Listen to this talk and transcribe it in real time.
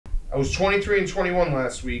I was 23-21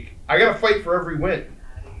 last week. I got to fight for every win.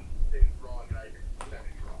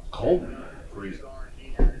 Cold. Freezing.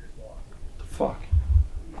 The fuck?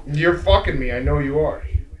 You're fucking me. I know you are.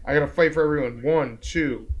 I got to fight for everyone. 1,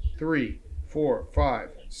 2, 3, 4, 5,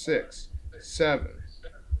 6, 7,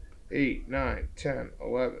 8, 9, 10,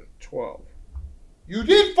 11, 12. You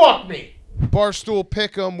did fuck me! Barstool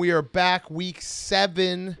Pick'em. We are back week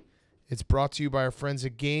 7. It's brought to you by our friends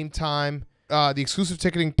at Game Time, the exclusive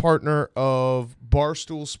ticketing partner of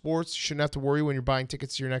Barstool Sports. You shouldn't have to worry when you're buying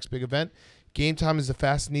tickets to your next big event. Game Time is the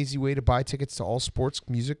fast and easy way to buy tickets to all sports,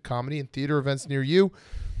 music, comedy, and theater events near you.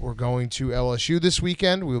 We're going to LSU this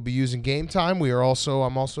weekend. We'll be using Game Time.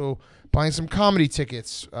 I'm also buying some comedy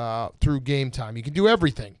tickets through Game Time. You can do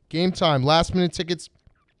everything. Game Time, last-minute tickets,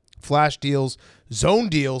 flash deals, zone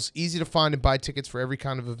deals, easy to find and buy tickets for every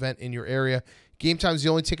kind of event in your area. Game Time is the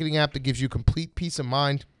only ticketing app that gives you complete peace of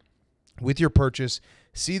mind with your purchase.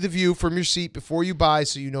 See the view from your seat before you buy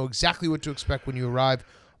so you know exactly what to expect when you arrive.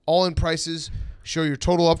 All-in prices. Show your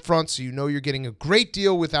total up front so you know you're getting a great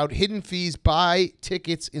deal without hidden fees. Buy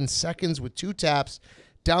tickets in seconds with 2 taps.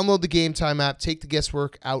 Download the Game Time app. Take the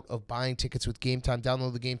guesswork out of buying tickets with Game Time.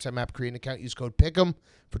 Download the Game Time app. Create an account. Use code PICK'EM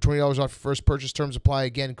for $20 off your first purchase. Terms apply.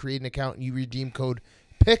 Again, create an account and you redeem code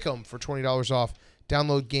PICK'EM for $20 off.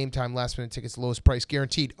 Download Game Time. Last minute tickets. Lowest price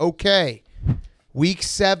guaranteed. Okay. Week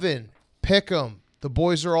 7. Pick'em. The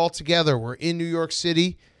boys are all together. We're in New York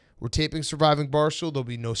City. We're taping Surviving Barstool. There'll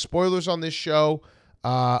be no spoilers on this show.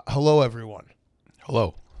 Hello, everyone.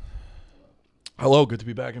 Hello. Hello. Good to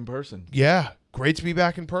be back in person. Yeah, great to be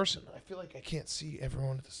back in person. I feel like I can't see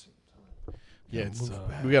everyone at the same time. Yeah,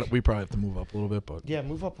 we probably have to move up a little bit, but yeah,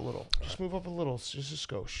 move up a little. Just move up a little. It's just a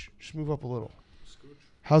skosh. Just move up a little.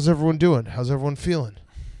 How's everyone doing? How's everyone feeling?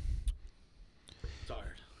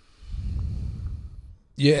 Tired.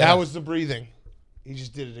 Yeah, that was the breathing. He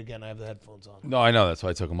just did it again. I have the headphones on. No, I know. That's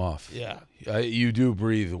why I took them off. Yeah. You do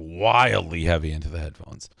breathe wildly heavy into the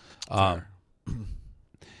headphones. Fair.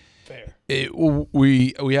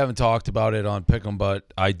 We haven't talked about it on Pick'em,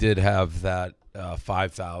 but I did have that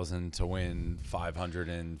 5,000 to win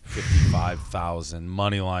 555,000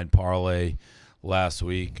 money line parlay last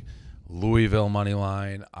week. Louisville money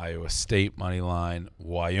line, Iowa State money line,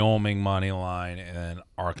 Wyoming money line, and then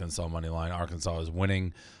Arkansas money line. Arkansas is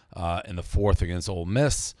winning in the 4th against Ole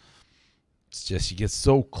Miss. It's just you get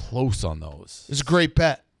so close on those. It's a great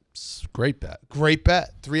bet. It's a great bet. Great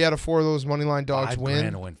bet. 3 out of 4 of those money line dogs win.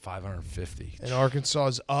 $5,000 to win 550. And Arkansas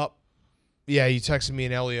is up. Yeah, you texted me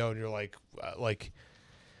and Elio, and you're like,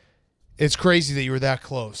 it's crazy that you were that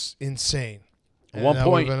close. Insane. And One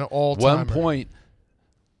point,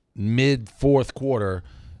 mid 4th quarter,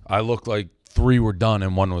 I looked like 3 were done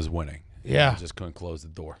and 1 was winning. Yeah. I just couldn't close the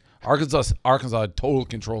door. Arkansas had total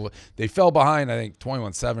control. They fell behind, I think,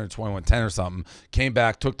 21-7 or 21-10 or something. Came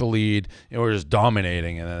back, took the lead, and were just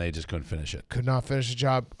dominating, and then they just couldn't finish it. Could not finish the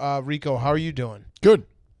job. Rico, how are you doing? Good.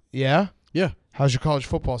 Yeah? Yeah. How's your college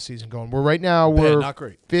football season going? We're not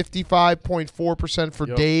great. 55.4% for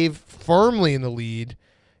Dave, firmly in the lead.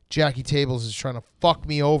 Jackie Tables is trying to fuck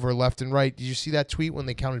me over left and right. Did you see that tweet when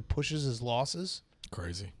they counted pushes as losses?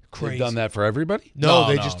 Crazy. They've done that for everybody? No,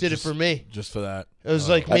 they just did it for me. Just for that. It was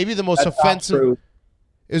like maybe the most offensive.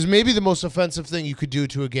 It was maybe the most offensive thing you could do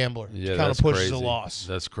to a gambler. Yeah, kind of that's pushes crazy. a loss.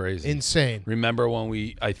 That's crazy. Insane. Remember when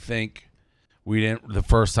we didn't, the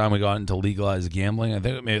first time we got into legalized gambling, I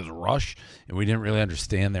think maybe it was Rush, and we didn't really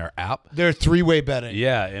understand their app. They're 3-way betting.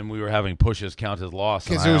 Yeah, and we were having pushes count as loss.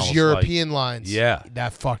 Because it was European lines. Yeah.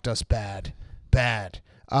 That fucked us bad. Bad.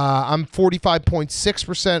 I'm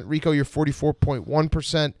 45.6%. Rico, you're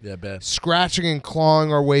 44.1%. Yeah, bad. Scratching and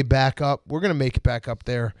clawing our way back up. We're going to make it back up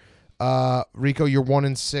there. Rico, you're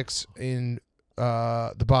 1-6 in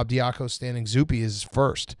the Bob Diaco standing. Zupi is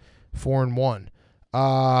first, 4-1.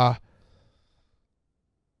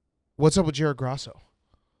 What's up with Jared Grasso?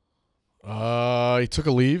 He took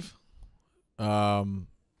a leave. Hasn't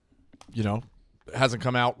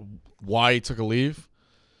come out why he took a leave.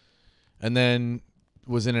 And then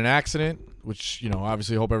was in an accident, which,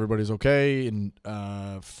 obviously hope everybody's okay, and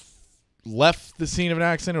left the scene of an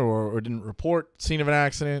accident or didn't report scene of an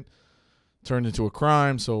accident, turned into a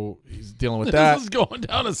crime, so he's dealing with that. This is going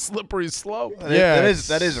down a slippery slope. Yeah,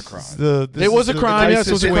 that is a crime. It was a crime, yes,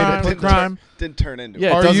 it was a crime. Didn't turn into it.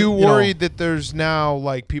 Yeah, Are you worried that there's now,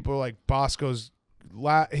 like, people like Bosco's,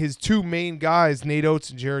 his 2 main guys, Nate Oates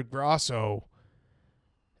and Jared Grasso,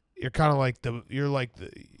 you're kind of like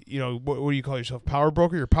what do you call yourself? Power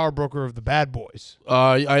broker? You're power broker of the bad boys.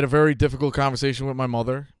 I had a very difficult conversation with my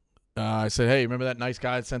mother. I said, hey, remember that nice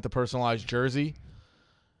guy that sent the personalized jersey?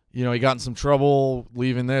 you know, he got in some trouble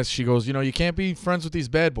leaving this. She goes, you know, you can't be friends with these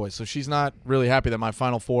bad boys. So she's not really happy that my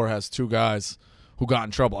Final Four has 2 guys who got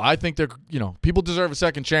in trouble. I think they're, you know, people deserve a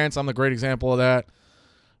second chance. I'm the great example of that.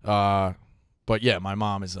 But yeah, my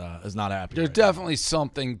mom is not happy. There's definitely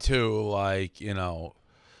something to, like, you know,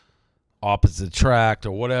 opposite attract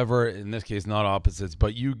or whatever. In this case, not opposites,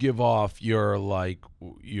 but you give off your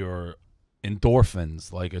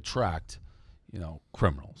endorphins, like attract, you know,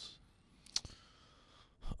 criminals.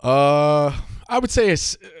 I would say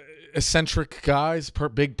eccentric guys,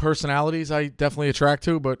 big personalities. I definitely attract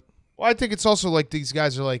to, but Well, I think it's also like these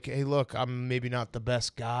guys are like, hey, look, I'm maybe not the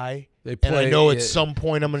best guy. They And I play- know at some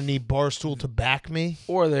point I'm going to need Barstool to back me.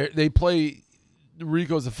 Or they play.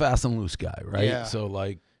 Rico's a fast and loose guy, right? Yeah. So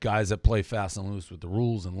like guys that play fast and loose with the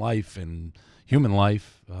rules in life and human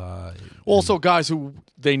life. also guys who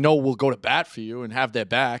they know will go to bat for you and have their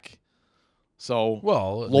back. So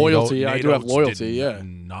Well, loyalty. I do have Oates loyalty. did Yeah.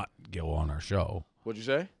 not go on our show. What'd you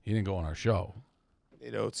say? He didn't go on our show.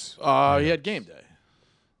 You know, it's He had game day.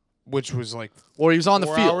 which was like Or he was on the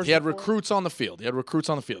 4 field. hours He had before? recruits on the field.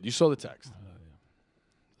 You saw the text.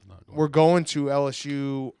 we're going to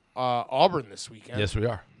LSU Auburn this weekend. Yes, we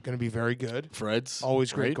are. Going to be very good. Fred's.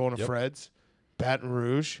 Always great Right? going to Yep. Fred's. Baton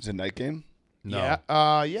Rouge. Is it a night game? No.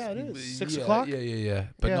 Yeah, it is. 6 Yeah, o'clock? Yeah.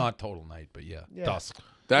 But Yeah. not total night, but yeah. Yeah. Dusk.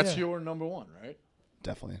 That's Yeah. your number one, right?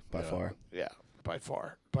 Definitely, by far. Yeah, by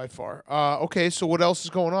far. Okay, so what else is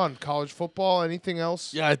going on? College football? Anything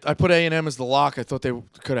else? Yeah, I put A&M as the lock. I thought they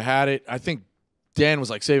could have had it. I think Dan was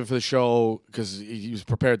like saving for the show because he was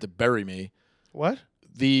prepared to bury me. What?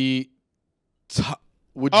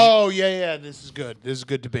 Would you, Oh, yeah. This is good. This is a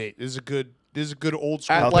good debate. This is a good old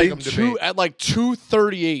school at pick'em like debate. at like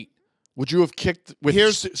 2:38, would you have kicked with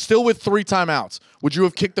still with 3 timeouts? Would you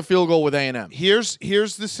have kicked the field goal with A&M? Here's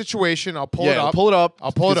the situation. I'll pull it up. Pull it up.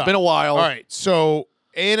 I'll pull it up. It's been a while. All right. So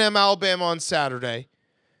A&M Alabama on Saturday.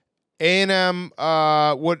 A&M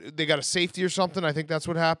what they got a safety or something? I think that's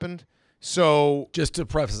what happened. So Just to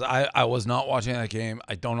preface, I was not watching that game.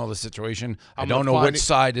 I don't know the situation. I I'm don't gonna know find which it.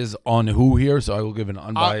 side is on who here, so I will give an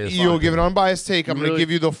unbiased. you'll give an unbiased take. I'm going to really-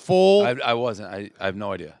 give you the full I wasn't. I have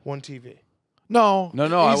no idea. one TV. No, No,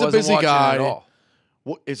 I he's a wasn't busy watching guy. at all.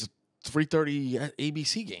 It's a 3:30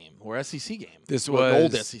 ABC game or SEC game. This Or an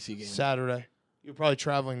old was- SEC game. Saturday. You're probably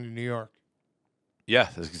traveling to New York. Yeah,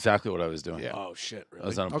 that's exactly what I was doing. Yeah. Oh shit! Really? I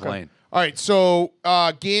was on a Okay. plane. All right, so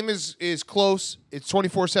game is close. It's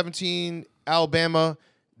 24-17 Alabama.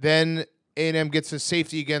 Then A&M gets a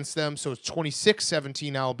safety against them, so it's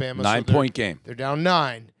 26-17 Alabama. 9-point game. They're down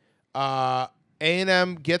 9.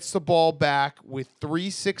 A&M gets the ball back with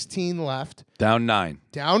 3:16 left. Down 9.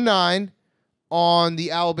 Down 9 on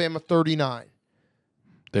the Alabama 39.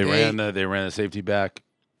 They They- ran the safety back.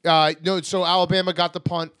 No, so Alabama got the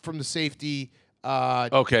punt from the safety.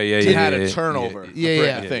 Okay, He yeah. had yeah, a yeah, turnover.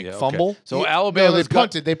 Yeah, I think okay. fumble. So Yeah, Alabama no, they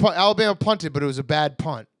punted. Alabama punted, but it was a bad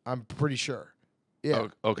punt. I'm pretty sure. Yeah.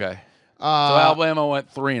 Okay. So Alabama went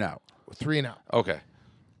 3 and out. 3 and out. Okay.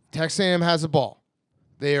 Texas A&M has the ball.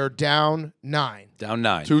 They are down 9. Down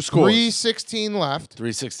 9. 2 scores. 3:16 left.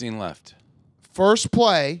 3:16 left. First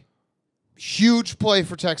play, huge play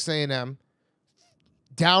for Texas A&M,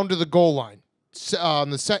 down to the goal line,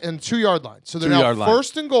 on the 2-yard line. So they're 2-yard now line.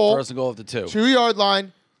 first and goal, First and goal of the 2. 2-yard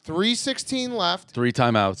line, 3:16 left, 3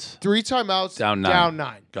 timeouts. 3 timeouts, Down 9. down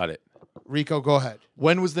 9. Got it. Rico, go ahead.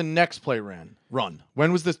 When was the next play run?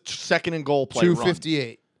 When was the second and goal play run?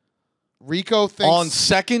 2:58. Rico thinks On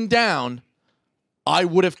second down, I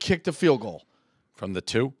would have kicked a field goal From the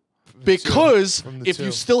 2? because From the if 2.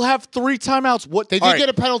 you still have 3 timeouts, what they all did right, get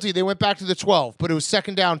a penalty. They went back to the 12, but it was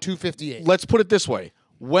second down, 2:58. Let's put it this way: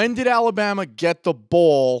 when did Alabama get the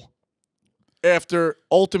ball after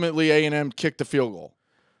ultimately A&M kicked the field goal?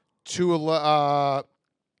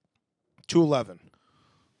 2:11.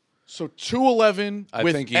 So 2:11.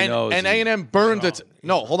 I think he knows. And A&M burned it.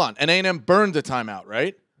 No, hold on. And A&M burned the timeout,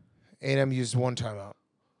 right? A&M used 1 timeout.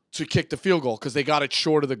 To kick the field goal because they got it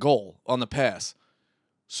short of the goal on the pass.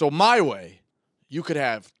 So my way, you could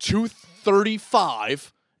have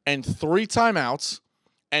 2:35 and 3 timeouts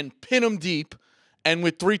and pin them deep. And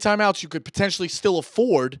with 3 timeouts, you could potentially still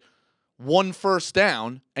afford 1 first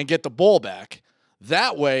down and get the ball back.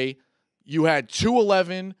 That way, you had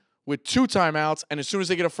 2:11 with 2 timeouts, and as soon as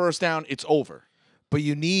they get a first down, it's over. But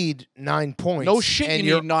you need 9 points. No shit, and you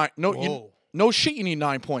you're- need 9. Whoa. No shit, you need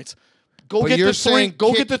 9 points. Go But get you're the 3. saying Go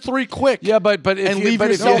kick- get the 3 quick. Yeah, but if And you, leave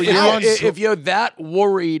but if, yourself you, out. if you're that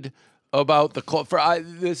worried about the clock,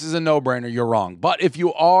 this is a no-brainer. You're wrong. But if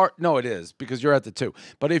you are, no, it is because you're at the 2.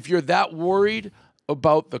 But if you're that worried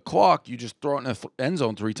about the clock, you just throw it in the end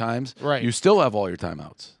zone 3 times. Right. You still have all your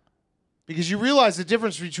timeouts. Because you realize the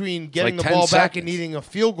difference between getting like the 10 ball back and seconds. needing a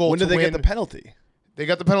field goal When to did they win. get the penalty? They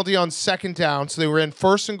got the penalty on second down, so they were in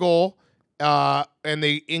first and goal, and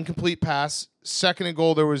they incomplete pass. Second and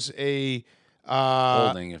goal, there was a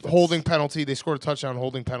holding penalty. They scored a touchdown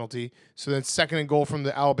holding penalty. So then second and goal from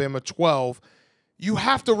the Alabama 12. You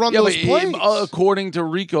have to run those plays. According to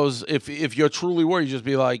Rico's, if you're truly worried, you just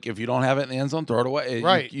be like, if you don't have it in the end zone, throw it away.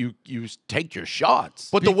 Right. You take your shots.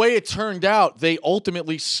 But the way it turned out, they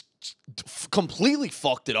ultimately completely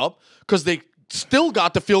fucked it up because they still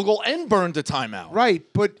got the field goal and burned the timeout. Right,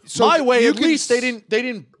 but so my way, you at can least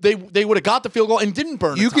they would have got the field goal and didn't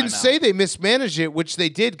burn. You the can timeout. say they mismanaged it, which they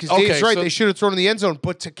did, because Okay, Dave's right. so- They should have thrown in the end zone.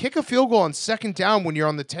 But to kick a field goal on second down when you're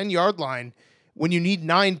on the 10-yard line, when you need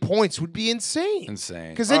 9 points, would be insane.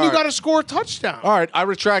 Because then All you right. got to score a touchdown. All right, I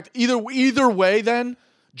retract. Either way, then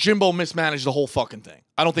Jimbo mismanaged the whole fucking thing.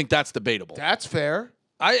 I don't think that's debatable. That's fair.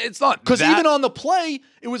 It's not Because that- even on the play,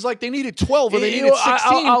 it was like they needed 12 or they You needed know,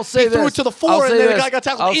 16. I'll say he threw this. it to the I'll 4, and say then the this. guy got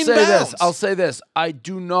tackled I'll inbounds. say this. I'll say this. I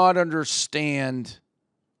do not understand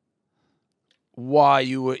why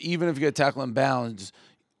you would, even if you get tackled in bounds,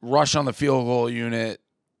 rush on the field goal unit.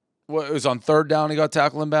 What, it was on third down he got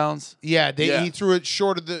tackled in bounds? Yeah, Yeah. he threw it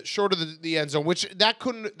short of the end zone, which that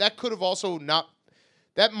could have also not.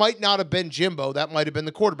 That might not have been Jimbo. That might have been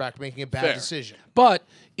the quarterback making a bad Fair. decision. But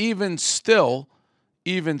even still,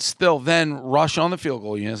 then rush on the field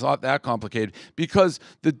goal unit. It's not that complicated because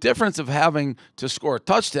the difference of having to score a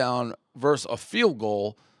touchdown versus a field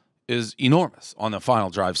goal is enormous on the final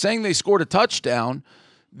drive. Saying they scored a touchdown,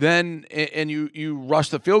 then and you rush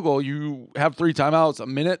the field goal, you have 3 timeouts, a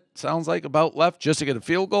minute sounds like about left just to get a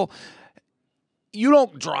field goal. You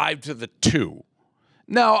don't drive to the 2.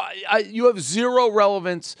 Now, you have zero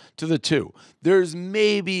relevance to the 2. There's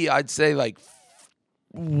maybe, I'd say, like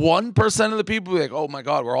 1% of the people like, oh my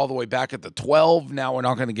God, we're all the way back at the 12. Now we're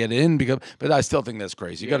not going to get in but I still think that's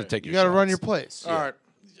crazy. You got to take your You got to shots. run your plays. All right.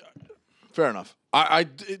 Fair enough.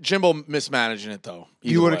 Jimbo mismanaging it, though.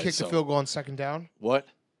 You would have Either way, kicked so. the field goal on second down. What?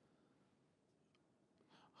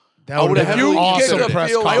 That I would would've have been heavily an kicked awesome the press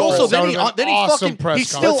field conference. goal. I also That then would've been he awesome fucking press he's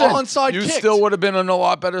still conference. onside You kicked. still would have been in a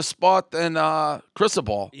lot better spot than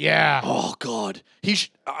Cristobal. Yeah. Oh God.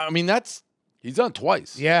 I mean that's He's done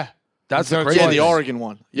twice. Yeah. That's the done crazy. yeah twice. the Oregon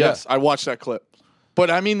one. Yes, I watched that clip.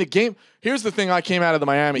 But I mean the game. Here's the thing. I came out of the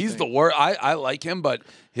Miami. He's thing. the worst. I like him, but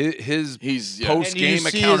his He's post And you game see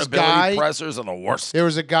his accountability guy- pressers are the worst. There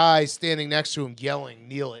was a guy standing next to him yelling,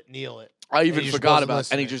 "Kneel it, kneel it." I And even he just forgot wasn't about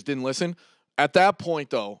it, and he listening. just didn't listen. At that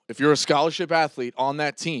point, though, if you're a scholarship athlete on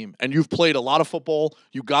that team and you've played a lot of football,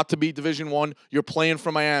 you got to be Division I, you're playing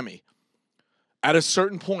for Miami. At a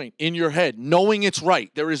certain point in your head, knowing it's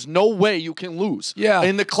right, there is no way you can lose. Yeah.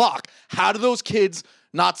 In the clock, how do those kids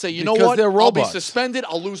not say, you know Because what? they're I'll be robots. suspended.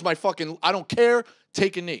 I'll lose my fucking. I don't care.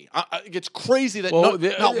 Take a knee. It's crazy that Well,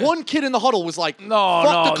 not one kid in the huddle was like, No,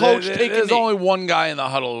 fuck the coach, take a there's knee. only one guy in the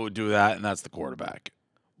huddle who would do that, and that's the quarterback.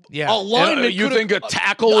 Yeah. A lineman you could've- think a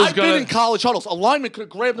tackle is I've been gonna- in college huddles. A lineman could have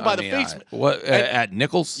grabbed him by the face. What at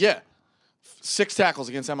Nichols? Yeah. 6 tackles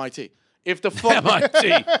against MIT. If the fuck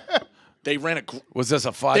MIT. they ran a Was this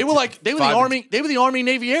a 5? they were the Army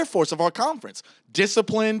Navy Air Force of our conference.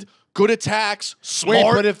 Disciplined, good attacks, smart.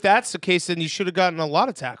 Wait, but if that's the case, then you should have gotten a lot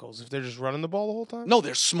of tackles if they're just running the ball the whole time. No,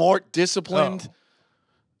 they're smart, disciplined. Oh.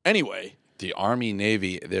 Anyway, The Army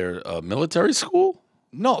Navy. They're a military school.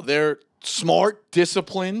 no, they're smart,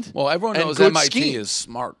 disciplined. Well, everyone and knows good MIT scheme. is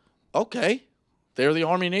smart. Okay. They're the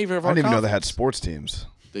Army Navy of I our didn't even know they conference. had sports teams.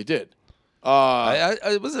 They did.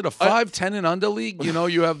 Was it a 5-10 and under league? You know,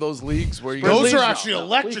 you have those leagues where you. Those Please are no, actually no,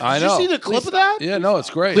 electric. I Did you know. see the clip Please of that? Yeah, no, it's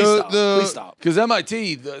great. Please The- stop. the- Please stop. Because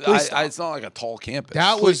MIT, stop. it's not like a tall campus.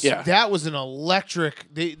 That was Yeah. that was an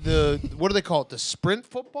electric. The what do they call it? The sprint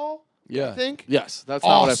football. Yeah. I think. Yes, that's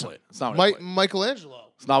not what I Awesome. played. It's not what I played. Michelangelo.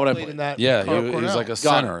 It's not what I played played. in that. Yeah, Carl he was Cornell. like a Got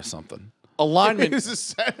center it. or something. A lineman, He's a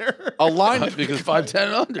center. a lineman, Because 5'10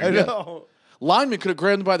 and under. I yeah. know. lineman could have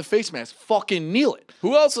grabbed him by the face mask. Fucking kneel it.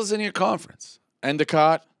 Who else was in your conference?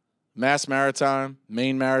 Endicott, Mass Maritime,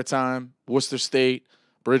 Maine Maritime, Worcester State,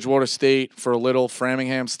 Bridgewater State for a little,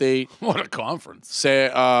 Framingham State, What a conference.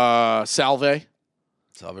 Salve,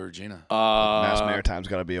 South Regina. Mass Maritime's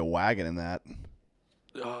got to be a wagon in that.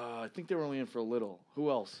 I think they were only in for a little. Who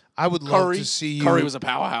else? I would love Curry. to see you. Curry was a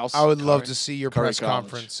powerhouse. I would love to see your Curry press College.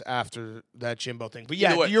 conference after that Jimbo thing. But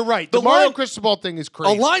Either yeah, way, you're right. the The Mario line- Cristobal thing is A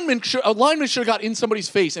crazy. lineman should have got in somebody's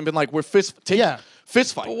face and been like, "We're fist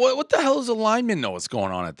fight." But what the hell does a lineman know what's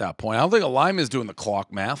going on at that point? I don't think a lineman's doing the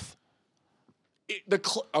clock math.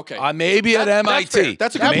 Okay, Maybe at MIT.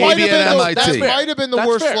 That's a That good might Maybe have at been MIT. That might have been the That's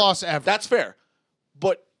worst fair. loss ever. That's fair,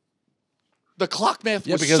 but The clock math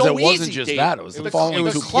Yeah, was because so it wasn't easy, just Dave. that. It was the was- following it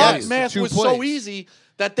was The two clock plays. math Two was so plays. easy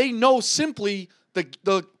that they know simply the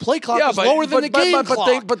play clock is lower than the game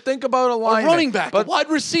clock. But think about a lineman. running back, a wide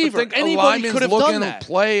receiver. Think Anybody a lineman's could have looking done to that.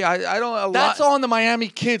 Play. I don't. That's on the Miami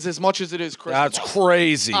kids as much as it is Chris. That's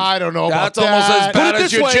crazy. I don't know about That's almost that. as bad Put it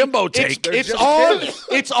as this your way, Jimbo it's, take. it's just on. kidding.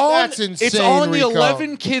 It's on. That's It's insane, on the Rico.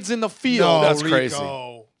 11 kids in the field. No, That's Rico. crazy.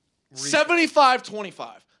 75-25.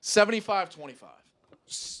 75-25.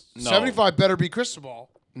 75 better be Cristobal.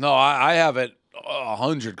 No, I have it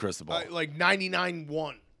 100 Cristobal. Like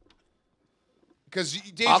 99-1. Because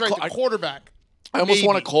Dave's I'll right, call- the quarterback. I almost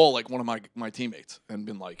want to maybe. call like one of my teammates and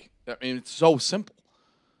been like, I mean, it's so simple.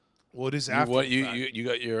 Well, it is You- after what the you, fact. you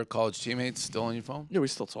got your college teammates still on your phone? Yeah, we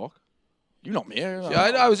still talk. You know me. Yeah,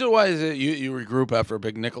 I was. Why is it you regroup after a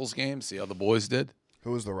big Nichols game? See how the boys did.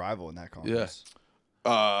 Who was the rival in that conference?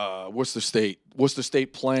 Worcester State. Worcester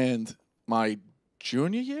State planned my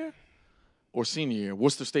junior year or senior year.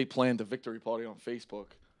 Worcester State planned a victory party on Facebook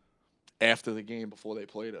after the game before they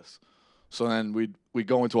played us. So then we'd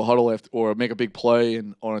go into a huddle after, or make a big play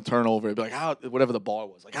and on a turnover. It'd be like, how, whatever the bar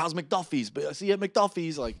was. Like, how's McDuffie's? But I see you at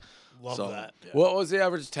McDuffie's. Like, Love so, that. yeah. What was the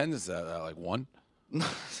average attendance at that? Like 1?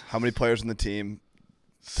 How many players in the team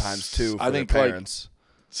times 2 for I their think, like, parents?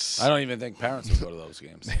 I don't even think parents would go to those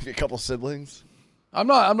games. Maybe a couple siblings. I'm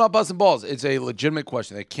not busting balls. It's a legitimate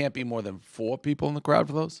question. There can't be more than 4 people in the crowd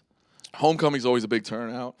for those. Homecoming's always a big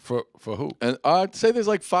turnout. For who? And I'd say there's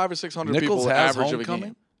like 500 or 600 Nichols people has average of a homecoming?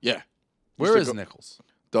 game. Yeah. Where Used is to go- Nichols?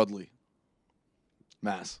 Dudley.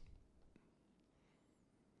 Mass.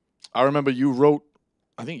 I remember you wrote,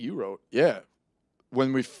 I think you wrote, yeah.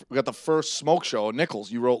 When we got the first smoke show at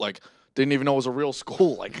Nichols, you wrote like, didn't even know it was a real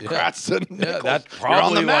school. Like, congrats to Nichols. Yeah, that's You're on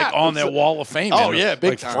probably the map. like on their wall of fame. Oh, yeah,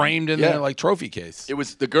 big like time. framed in Yeah. their like trophy case. It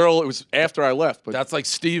was the girl, it was after I left, but That's like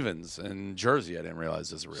Stevens in Jersey. I didn't realize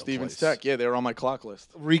this is a real Stevens place. Tech, yeah, they were on my clock list.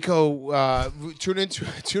 Rico, tune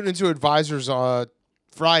into Advisors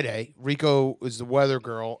Friday. Rico was the weather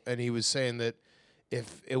girl, and he was saying that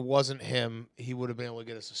if it wasn't him, he would have been able to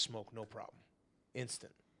get us a smoke, no problem,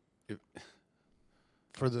 instant.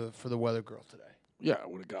 For the weather girl today, Yeah, I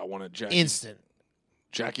would have got one of instant.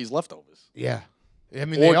 Jackie's leftovers. Yeah, I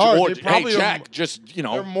mean they are. They hey, probably Jack, are, just,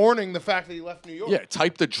 they're mourning the fact that he left New York. yeah,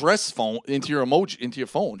 type the dress phone into your emoji, into your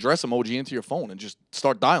phone, dress emoji into your phone, and just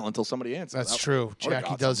start dialing until somebody answers. That's I true. would've Jackie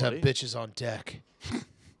got does have somebody. bitches on deck.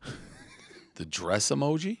 The dress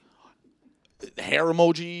emoji? Hair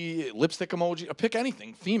emoji, lipstick emoji, pick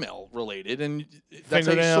anything female related, and that's how you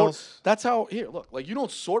Fingernails. sort. That's how. Here, look, like you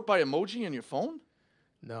don't sort by emoji in your phone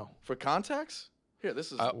No, for contacts. Here,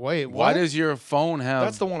 this is. wait. Why What? does your phone have?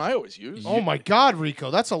 That's the one I always use. Oh my God,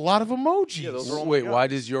 Rico, that's a lot of emojis. Yeah, those are all Wait, my why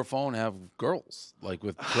guys. does your phone have girls like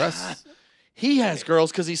with dresses? He has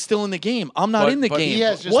girls because he's still in the game. I'm not But- in the but game. he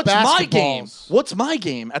has just What's my game? basketballs. What's my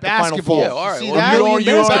game at the Basketball. Final Yeah, Four? all right. See, Well, that you would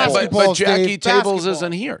don't, be but basketballs, Jackie Dave, Tables basketball.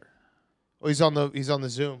 isn't here. Oh, he's on the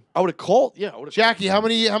Zoom. I would have called. Yeah, I would have. Jackie, how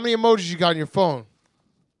many emojis you got on your phone?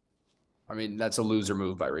 I mean, that's a loser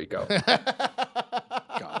move by Rico.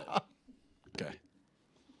 Got it. Okay.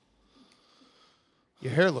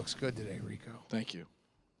 Your hair looks good today, Rico. Thank you.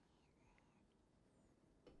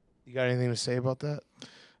 You got anything to say about that?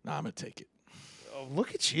 Nah, I'm gonna take it. Oh,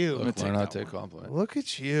 look at you. gonna take Why not that take one. compliment? Look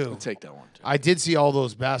at you. I'll take that one. Too. I did see all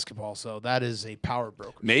those basketballs, so that is a power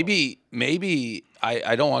broker. Maybe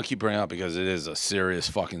I don't want to keep bringing it up because it is a serious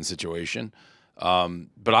fucking situation.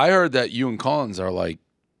 But I heard that you and Collins are like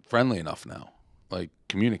friendly enough now, like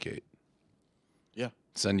communicate. Yeah.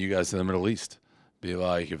 Send you guys to the Middle East. Be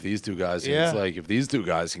like, if these two guys, Yeah. it's like if these two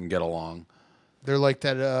guys can get along. They're like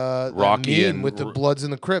that Rocky meme and with the Bloods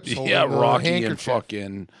and the Crips. holding Yeah, the Rocky and handkerchief.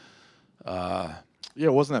 fucking. Yeah,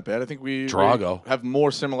 it wasn't that bad. I think we Drago. have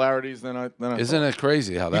more similarities than I Isn't it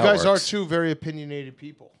crazy how You that guys works? are two very opinionated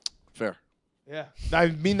people. Fair. Yeah, I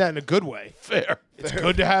mean that in a good way. fair. It's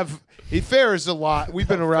good to have. Fair is a lot. We've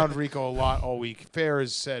been around Rico a lot all week. Fair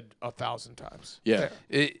is said 1,000 times. Yeah.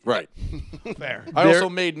 It, Right. Fair. I There- also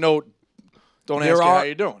made note. Don't There ask you are- how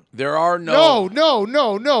you doing. there are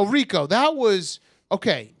No, Rico. That was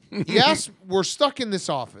okay. You asked. We're stuck in this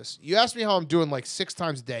office. You asked me how I'm doing like 6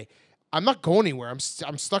 times a day. I'm not going anywhere. I'm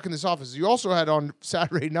stuck in this office. You also had on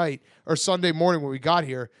Saturday night or Sunday morning when we got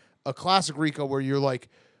here a classic Rico where you're like,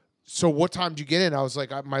 so what time did you get in? I was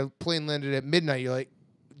like, my plane landed at midnight. You're like,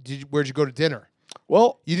 where'd you go to dinner?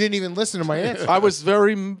 Well, You didn't even listen to my answer. I was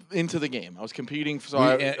very into the game. I was competing. So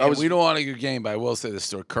I was. we don't want a good game, but I will say this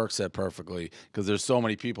story. Kirk said perfectly because there's so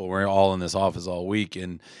many people. We're all in this office all week,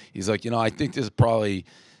 and he's like, I think this is probably.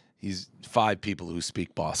 he's 5 people who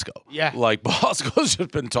speak Bosco. Yeah. Like Bosco's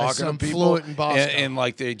just been talking to I'm people. fluent in Bosco. And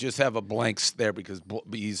like they just have a blank there because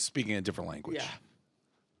he's speaking a different language. Yeah.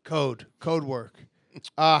 Code work.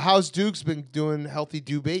 How's Duke's been doing healthy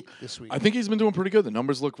debate this week? I think he's been doing pretty good. The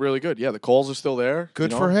numbers look really good. Yeah, the calls are still there.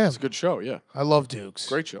 Good for him. It's a good show. Yeah, I love Duke's.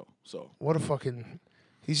 great show. So What a fucking.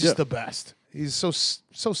 He's just the best. He's so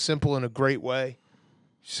simple in a great way.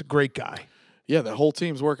 He's a great guy. yeah, the whole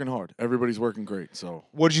team's working hard. Everybody's working great. So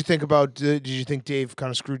What did you think about? Did you think Dave kind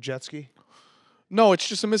of screwed jet ski? no, it's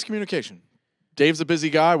just a miscommunication. Dave's a busy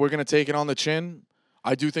guy. We're gonna take it on the chin.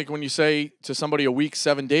 I do think when you say to somebody a week,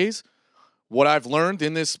 7 days, what I've learned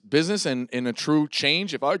in this business and in a true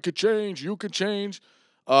change, if I could change, you could change.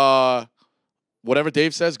 Whatever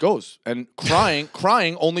Dave says goes. And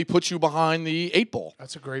crying only puts you behind the 8 ball.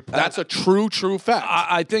 That's a great point. That's a true fact.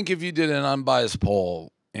 I think if you did an unbiased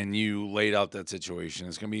poll and you laid out that situation,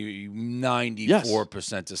 it's going to be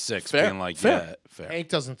 94% to 6 Fair, being like, fair. yeah, fair. Hank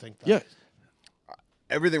doesn't think that. yeah.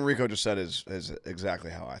 Everything Rico just said is exactly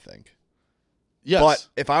how I think. Yes. But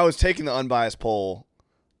if I was taking the unbiased poll,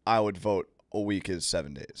 I would vote a week is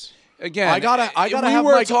 7 days. Again, I gotta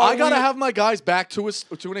have my guys back to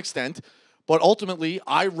an extent, but ultimately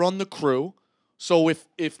I run the crew. So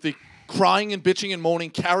if the crying and bitching and moaning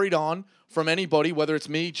carried on from anybody, whether it's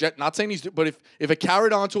me, Jet, not saying but if it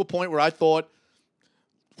carried on to a point where I thought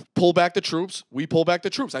pull back the troops, we pull back the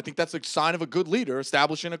troops. I think that's a sign of a good leader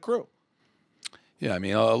establishing a crew. Yeah, I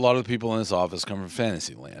mean, a lot of the people in this office come from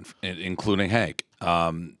fantasy land, including Hank.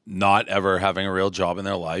 Not ever having a real job in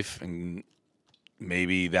their life, and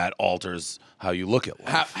maybe that alters how you look at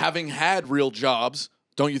life. Having had real jobs,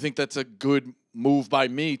 don't you think that's a good move by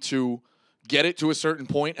me to get it to a certain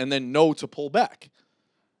point and then know to pull back?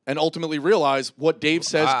 And ultimately realize what Dave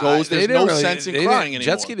says goes. There's no sense in crying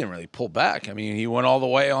anymore. Jetski didn't really pull back. I mean, he went all the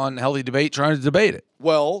way on Healthy Debate trying to debate it.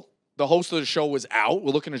 Well, the host of the show was out.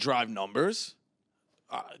 We're looking to drive numbers.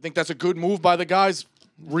 I think that's a good move by the guys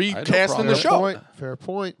recasting the show. Fair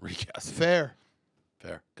point. Recast. Fair.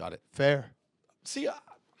 Got it. Fair. See, I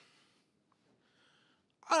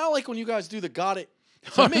don't like when you guys do the got it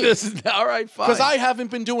to me. This is all right, fine. Because I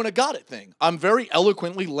haven't been doing a got it thing. I'm very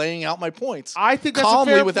eloquently laying out my points. I think that's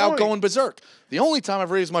calmly a fair without point. going berserk. The only time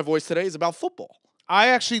I've raised my voice today is about football. I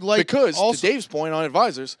actually like Because also, to Dave's point on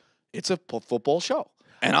advisors, it's a football show.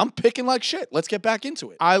 And I'm picking like shit. Let's get back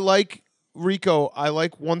into it. I like Rico. I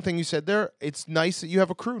like one thing you said there. It's nice that you have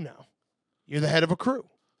a crew now. You're the head of a crew.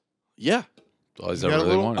 Yeah. That's all he's You ever got a really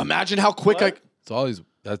little- wanted. Imagine how quick That's all he's.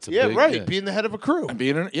 That's a Yeah, big, right. yeah. Being the head of a crew. I'm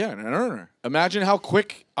being an earner. Imagine how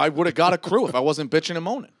quick I would have got a crew if I wasn't bitching and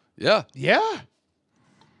moaning. Yeah. Yeah.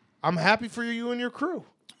 I'm happy for you and your crew.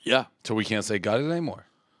 Yeah. So we can't say got it anymore.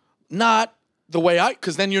 Not the way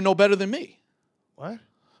because then you're no better than me. What?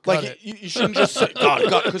 Like, Got it. you shouldn't just say, got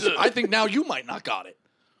it, because I think now you might not got it.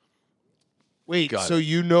 Wait, Got so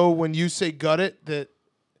you know when you say gut it that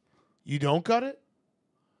you don't gut it?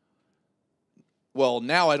 Well,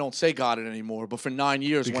 now I don't say got it anymore, but for 9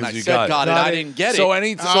 years when Because I you said got it, Got I it. didn't get So it.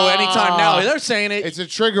 Anytime now they're saying it. It's a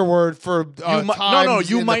trigger word for you times might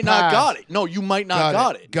in the not past. got it. No, you might not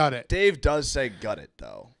got it. Got it. Dave does say gut it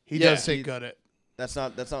though. He Yeah. does say gut it. That's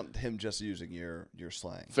not him just using your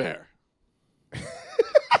slang. Fair.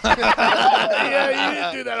 Yeah, you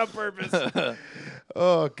didn't do that on purpose.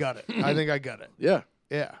 Oh, got it. I think I got it. Yeah.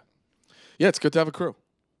 Yeah. Yeah, it's good to have a crew.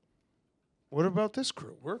 What about this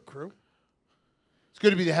crew? We're a crew. It's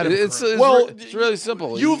good to be the head of a It's, crew. it's really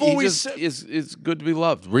simple. you've He always just said- it's good to be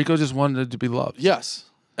loved. Rico just wanted to be loved. Yes.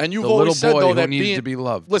 And you've The always little said, boy though, who that needed being, to be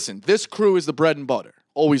loved. Listen, this crew is the bread and butter.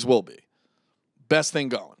 Always will be. Best thing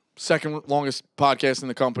going. Second longest podcast in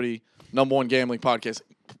the company. Number one gambling podcast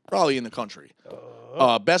probably in the country.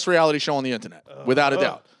 Best reality show on the internet, without a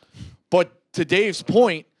doubt. But to Dave's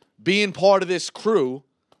point, being part of this crew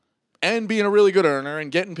and being a really good earner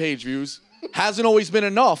and getting page views hasn't always been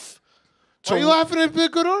enough. Why are you laughing at a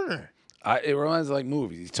good owner? It reminds me like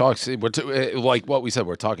movies. He talks like what we said.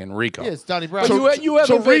 We're talking Rico. Yeah, it's Donnie Brown. But you have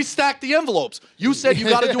So a bit- restack the envelopes. You said you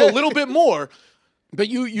got to do a little bit more but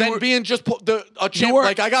you than were, being just a champ. weren't-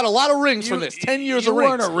 Like, I got a lot of rings from this. 10 years you of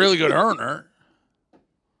weren't rings. a really good earner.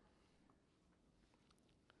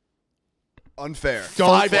 Unfair. Don't-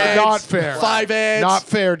 Five ads. Not fair. 5 ads. Not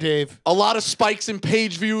fair, Dave. A lot of spikes in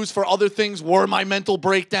page views for other things were my mental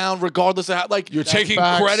breakdown, regardless of how. Like, You're taking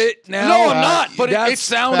facts. credit now. no, I'm not. But that it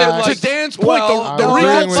sounded facts. like to Dan's point, well, the I'm real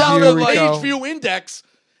agreeing with you, sound of Rico. page view index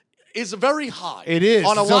is very high. It is.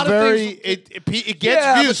 On a It's lot of very, things. it gets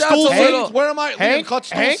Yeah, views. but that's Stool a Hank, little- Where am I? Hank, Cut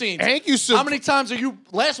stool Hank, scenes. Hank used to, How many times are you?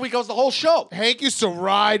 Last week I was the whole show. Hank used to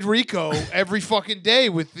ride Rico every fucking day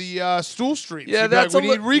with the stool streams. Yeah, He'd be that's like, we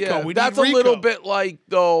a need Rico. Yeah, we that's need Rico. a little bit like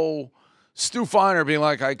though Stu Feiner being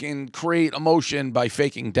like, I can create emotion by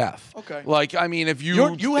faking death. Okay. Like, I mean, if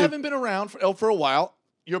You haven't been around for a while.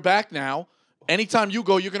 You're back now. Anytime you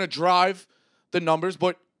go, you're going to drive the numbers.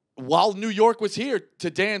 But while New York was here, to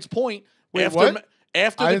Dan's point, Wait, after what?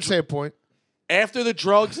 after I the didn't say a point. after the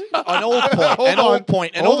drugs, an old point, Hold an on. old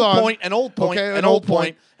point, an Hold old on. point, an old point, Okay, an old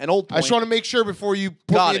point, an old point. I just want to make sure before you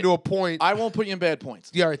put Got me it. into a point. I won't put you in bad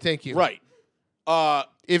points. Yeah, all right, thank you. Right.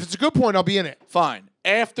 If it's a good point, I'll be in it. Fine.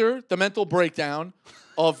 After the mental breakdown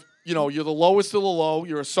of, you're the lowest of the low,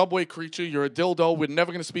 you're a subway creature, you're a dildo, we're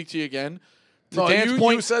never going to speak to you again. To No, Dan's you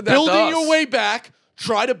point, said that to building us. your way back,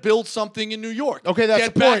 try to build something in New York. Okay, that's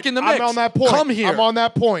Get the point. back in the mix. I'm on that point. Come here. I'm on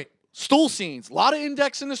that point. Stool scenes. A lot of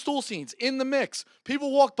index in the stool scenes in the mix.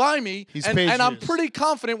 People walk by me, He's and I'm pages. pretty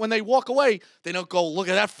confident when they walk away, they don't go, look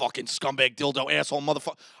at that fucking scumbag dildo asshole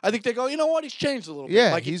motherfucker. I think they go, you know what? He's changed a little bit.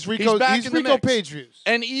 Yeah, Like, he's Rico. back He's in the Rico mix. page views.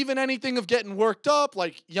 And even anything of getting worked up,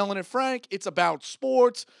 like yelling at Frank, it's about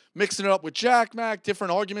sports, mixing it up with Jack Mac,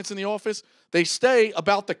 different arguments in the office. They stay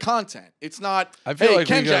about the content. It's not, I feel hey, like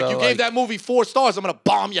we Ken Jack, gotta, you like- gave that movie 4 stars. I'm going to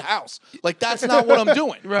bomb your house. Like, that's not what I'm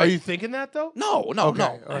doing. Are you thinking that though? No. Okay, No.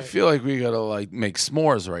 all I right. feel like we gotta like make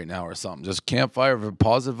s'mores right now or something. Just campfire for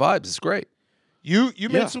positive vibes. It's great. You Yeah.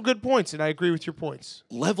 made some good points, and I agree with your points.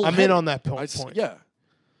 Level I'm in headed. on that point. Yeah,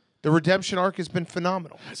 The redemption arc has been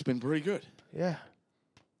phenomenal. it's been pretty good. Yeah.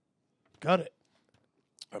 Got it.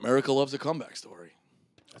 America loves a comeback story.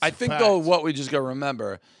 I a think fact. though, what we just gotta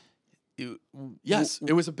remember. Yes,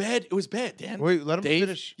 it was bad, Dan. Wait, let him Dave?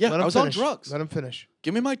 finish. Yeah, let him I was finish. on drugs. Let him finish.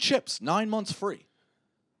 Give me my chips. 9 months free.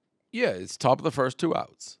 Yeah, it's top of the first 2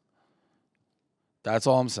 outs. That's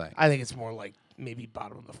all I'm saying. I think it's more like maybe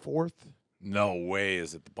bottom of the fourth. No way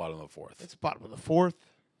is it the bottom of the fourth. It's bottom of the fourth.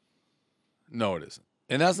 No, it isn't.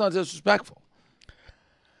 And that's not disrespectful.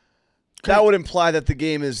 That would imply that the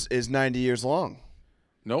game is 90 years long.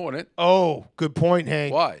 No, it. Oh, good point,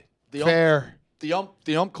 Hank. Why? Fair. The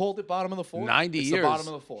ump called it bottom of the fourth. 90 it's years. The bottom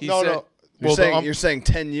of the fourth. He No, said, no. You're, Well, saying, you're saying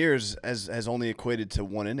 10 years has only equated to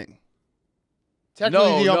 1 inning.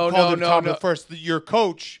 Technically, the ump called it top of no. the first. Your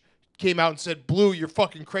coach came out and said, "Blue, you're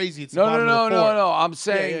fucking crazy." It's the No, bottom no, of no, the fourth. no, no. I'm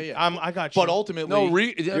saying. Yeah. I got you. But ultimately, No,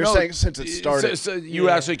 You're saying since it started. So you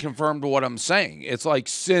actually confirmed what I'm saying. It's like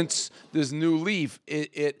since this new leaf,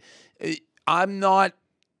 I'm not.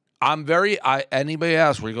 I'm very. Anybody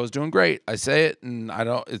asks, Rico's doing great. I say it, and I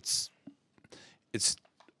don't. It's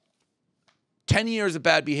 10 years of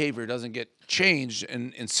bad behavior doesn't get changed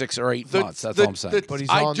in 6 or 8 months. That's all I'm saying. But he's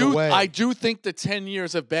I on do, the way. I do think the 10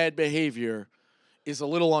 years of bad behavior is a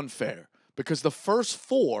little unfair because the first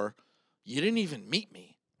 4, you didn't even meet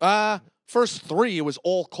me. First 3, it was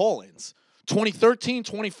all call-ins. 2013,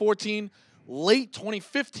 2014, late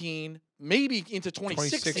 2015, maybe into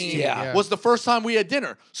 2016 yeah. was the first time we had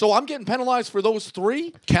dinner. So I'm getting penalized for those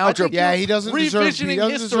 3. Counter- I think Yeah, you're he doesn't deserve. revisiting He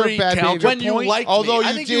doesn't history deserve bad behavior. when you liked Although me. I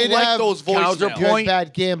you think did you like have those counterpoint. voicemails. You had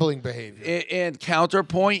bad gambling behavior. And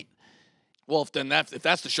counterpoint. Well, if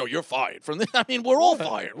that's the show, you're fired. I mean, we're all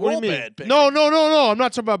fired. We're all bad. Picking. No. I'm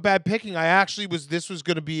not talking about bad picking. I actually this was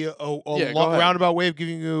going to be a go long, ahead. roundabout way of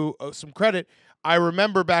giving you some credit. I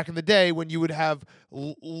remember back in the day when you would have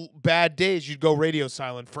bad days, you'd go radio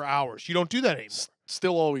silent for hours. You don't do that anymore.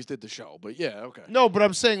 Still always did the show, but yeah, okay. No, but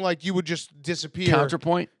I'm saying like you would just disappear.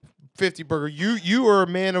 Counterpoint. 50 Burger. You are a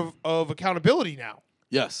man of accountability now.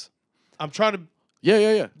 Yes. I'm trying to.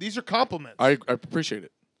 Yeah. These are compliments. I appreciate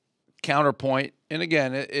it. Counterpoint, and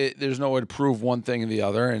again, there's no way to prove one thing or the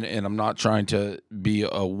other, and I'm not trying to be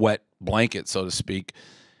a wet blanket, so to speak.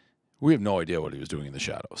 We have no idea what he was doing in the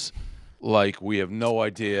shadows. Like, we have no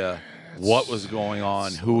idea what was going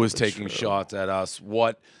on, who was taking shots at us,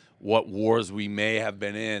 what wars we may have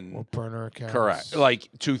been in. What burner accounts? Correct. Like,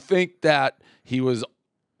 to think that he was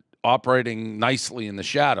operating nicely in the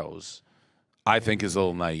shadows, I think is a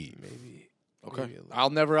little naive. Okay.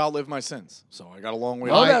 I'll never outlive my sins, so I got a long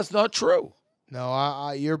way. No, to that's not true.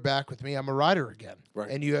 No, you're back with me. I'm a rider again.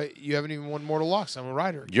 Right. And you haven't even won Mortal Locks. I'm a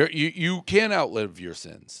rider again. You can outlive your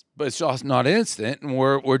sins, but it's just not instant, and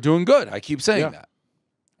we're doing good. I keep saying that.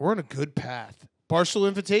 We're on a good path. Barstool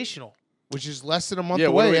Invitational, which is less than a month Yeah,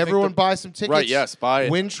 what do away. we think Everyone buy some tickets. Right, yes, buy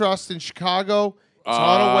it. Win Trust in Chicago. It's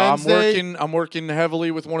on a Wednesday. I'm working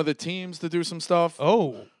heavily with one of the teams to do some stuff.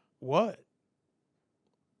 Oh, what?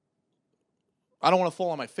 I don't want to fall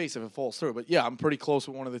on my face if it falls through, but yeah, I'm pretty close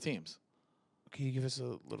with one of the teams. Can you give us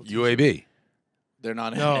a little UAB. They're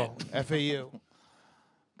not in No, it. FAU.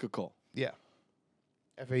 Good call. Yeah.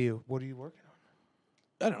 FAU. What are you working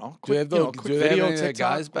on? I don't know. Do they have, quick do they have video, any of the TikTok,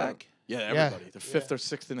 guys whatever. back? Yeah, Yeah. everybody. They're fifth or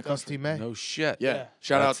sixth in the Dusty country. May. No shit. Yeah.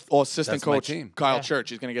 Shout out assistant that's my coach team. Kyle Yeah. Church.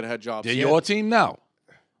 He's gonna get a head job. They're soon. your team now.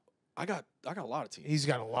 I got a lot of teams. He's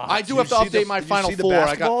got a lot. I do have to update my final see the four.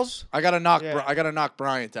 basketballs? I got to knock. Yeah. I got to knock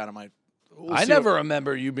Bryant out of my. We'll I see never what-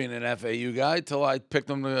 remember you being an FAU guy till I picked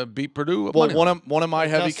them to beat Purdue. at Well, money one of my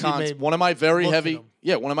heavy Dusty may one of my very look at heavy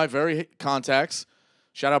him. one of my very contacts.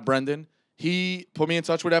 Shout out Brendan. He put me in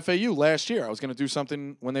touch with FAU last year. I was going to do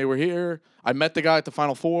something when they were here. I met the guy at the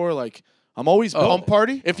Final Four. Like I'm always Pump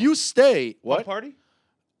party? If you stay, Pump what party?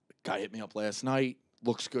 guy hit me up last night?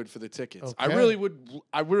 Looks good for the tickets. I Okay. really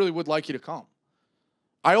would like you to come.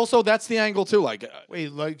 I also that's the angle too. Like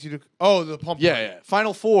Wait, like you to? Oh, the pump. yeah, party. yeah.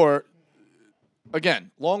 Final Four. Again,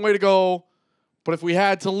 long way to go. But if we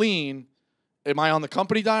had to lean, am I on the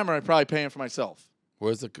company dime or am I probably paying for myself?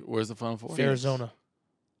 Where's the Final Four? Arizona.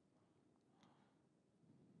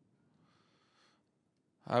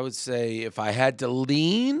 I would say if I had to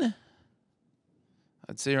lean,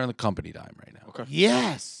 I'd say you're on the company dime right now. Okay.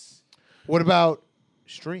 Yes. What about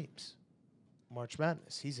streams? March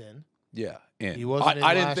Madness. He's in. Yeah, He in. wasn't in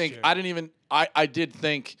I didn't last think. year. I didn't even. I did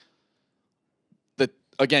think that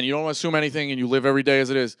again. You don't assume anything, and you live every day as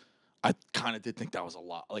it is. I kind of did think that was a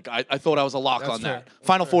lot. Like I thought I was a lock That's on fair. that. That's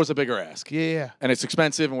Final fair. Four is a bigger ask, Yeah. and it's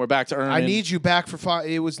expensive, and we're back to earning. I need you back for 5.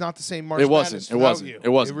 It was not the same March It Madness wasn't. It without wasn't. you. It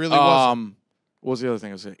wasn't. It really wasn't. What was the other thing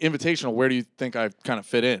I was saying? Invitational. Where do you think I kind of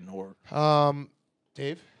fit in? Or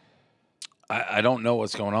Dave? I don't know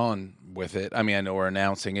what's going on with it. I mean, I know we're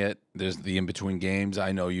announcing it. There's the in-between games.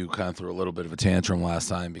 I know you kind of threw a little bit of a tantrum last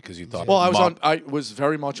time because you thought. well, I was Mop- I was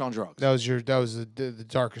very much on drugs. That was the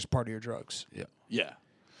darkest part of your drugs. Yeah.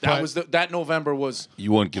 But- That November was.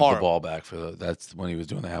 You wouldn't give the horrible. ball back for the. That's when he was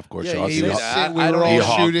doing the half-court Yeah, shots. he He was was that. sitting, we I were don't all He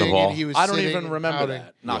hogged the shooting, ball. and he was I don't sitting even and remember pouting.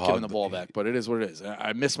 that, not You giving the hogged ball the- back, but it is what it is.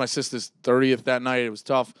 I missed my sister's 30th that night. It was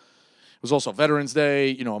tough. It was also Veterans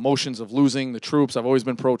Day, emotions of losing the troops. I've always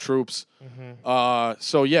been pro-troops.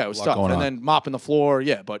 So, yeah, it was lot tough. going And on. then mopping the floor,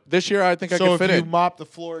 yeah. But this year, I think I So could if fit you in. mop the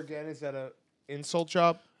floor again, is that a insult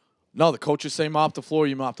job? No, the coaches say mop the floor,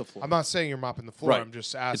 you mop the floor. I'm not saying you're mopping the floor. Right. I'm just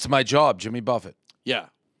It's asking. my job, Jimmy Buffett. Yeah.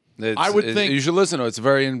 It's- would think- you should listen to it. It's a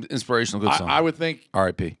very inspirational, good song. I would think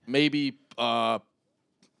R.I.P. maybe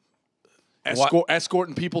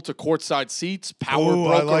escorting people to courtside seats, power Ooh,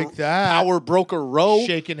 I broker, like that. power broker row.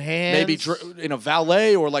 Shaking hands. Maybe in a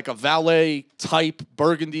valet or like a valet type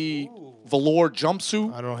burgundy velour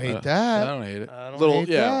jumpsuit. I don't hate I that. don't hate it. I don't Little hate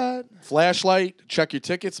yeah. that. Flashlight. Check your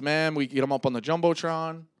tickets, man. We get them up on the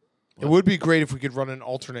jumbotron. It would be great if we could run an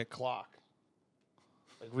alternate clock.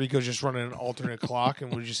 Like Rico just running an alternate clock,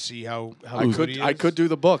 and we just see how I good could he I is. could do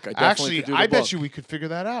the book. I definitely Actually, could do the I bet book. you we could figure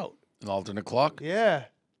that out. An alternate clock. Yeah.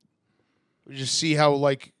 We just see how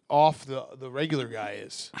off the regular guy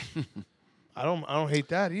is. I don't hate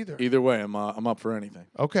that either. Either way, I'm up for anything.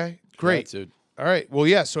 Okay, great. Yeah, dude. All right. Well,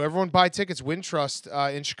 yeah. So everyone buy tickets. Wintrust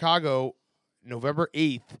in Chicago, November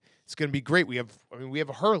 8th. It's going to be great. We have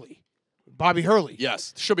a Hurley, Bobby Hurley.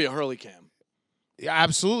 Yes, should be a Hurley cam. Yeah,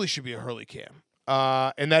 absolutely should be a Hurley cam.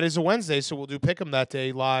 And that is a Wednesday, so we'll do Pick'em that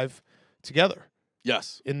day live together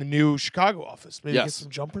Yes. in the new Chicago office. Maybe get Yes. some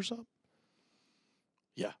jumpers up.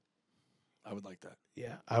 Yeah. I would like that.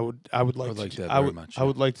 Yeah, I would like would like to, that I very would, much, I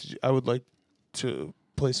would like to. I would like to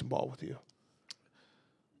play some ball with you.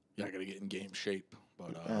 Yeah, I got to get in game shape.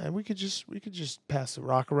 But And we could just pass the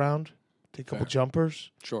rock around, take a couple Fair.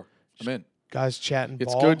 jumpers, sure, I'm in. guys chatting.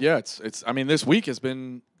 It's ball. good. Yeah, it's. I mean, this week has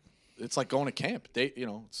been. It's like going to camp.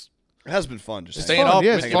 It's It has been fun. Just Staying Fun. up,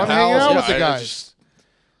 Yeah, it's making fun pals. hanging out Yeah, with the I guys. just-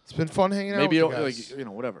 It's been fun hanging out. maybe with the guys.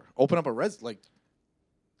 whatever. Open up a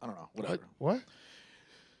I don't know. Whatever. What?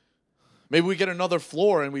 Maybe we get another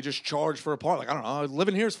floor and we just charge for a part. Like I don't know.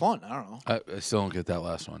 Living here is fun. I don't know. I still don't get that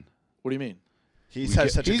last one. What do you mean? He's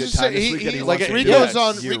had such a He's good just time saying, this weekend. He like wants to it- do Rico's it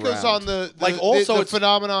on year-round. the Like, also the it's-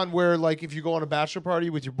 phenomenon where like if you go on a bachelor party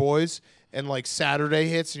with your boys and like Saturday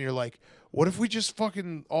hits and you're like, what if we just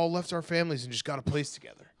fucking all left our families and just got a place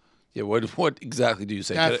together? Yeah, what exactly do you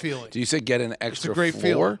say? That Get a- feeling. Do you say get an extra great floor?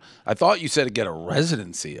 feeling. I thought you said get a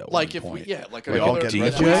residency at Like one if point. we like We all another get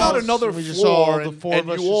if DJ? we got another We just floor all the and, four of and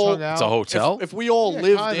us you just all hung out. It's a hotel. if we all Yeah,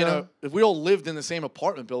 lived kinda. if we all lived in the same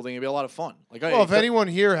apartment building, it'd be a lot of fun. Like Well, if anyone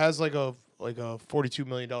here has like a $42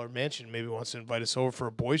 million mansion, maybe wants to invite us over for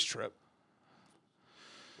a boys trip.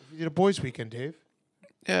 We did a boys weekend, Dave.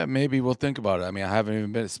 Yeah, maybe we'll think about it. I mean, I haven't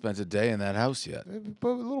even spent a day in that house yet. But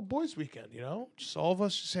a little boys weekend, just all of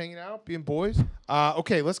us just hanging out, being boys.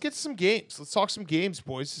 Okay, let's get to some games. Let's talk some games,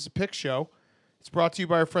 boys. This is a pick show. It's brought to you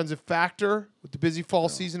by our friends at Factor. With the busy fall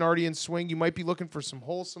season already in swing, you might be looking for some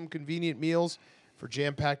wholesome, convenient meals For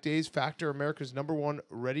jam-packed days, Factor, America's #1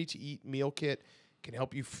 ready-to-eat meal kit, can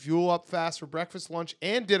help you fuel up fast for breakfast, lunch,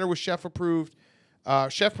 and dinner with chef-prepared,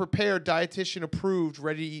 dietitian-approved,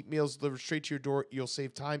 ready-to-eat meals delivered straight to your door. You'll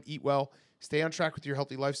save time, eat well, stay on track with your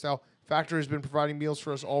healthy lifestyle. Factor has been providing meals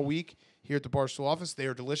for us all week here at the Barstool office. They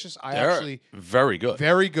are delicious. They're very good.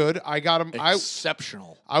 Very good. I got them.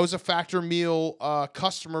 Exceptional. I was a Factor meal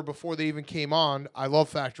customer before they even came on. I love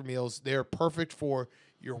Factor meals. They're perfect for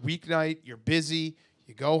your weeknight. You're busy.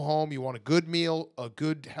 You go home. You want a good meal, a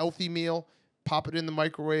good healthy meal. Pop it in the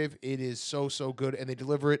microwave. It is so, so good. And they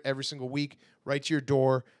deliver it every single week right to your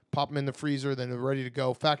door. Pop them in the freezer. Then they're ready to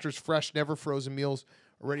go. Factor's fresh, never frozen meals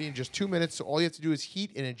are ready in just 2 minutes. So all you have to do is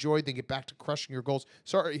heat and enjoy, then get back to crushing your goals.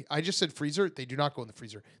 Sorry, I just said freezer. They do not go in the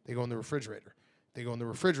freezer. They go in the refrigerator. They go in the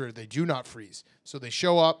refrigerator. They do not freeze. So they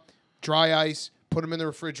show up, dry ice, put them in the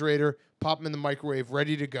refrigerator, pop them in the microwave,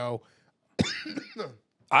 ready to go.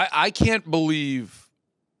 I can't believe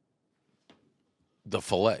the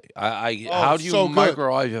filet. How do you so good.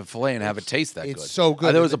 microwave a filet and have it taste that good? It's so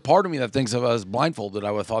good. There was a part of me that thinks if I was blindfolded,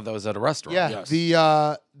 I would have thought that was at a restaurant. Yeah, Yes.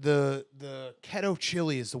 the keto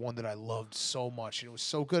chili is the one that I loved so much. And it was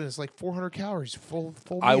so good. It's like 400 calories, full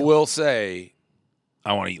meal. I will say,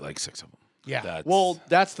 I want to eat like 6 of them. Yeah. Well,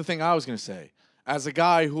 that's the thing I was going to say. As a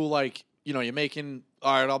guy who, like, you're making,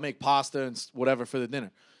 all right, I'll make pasta and whatever for the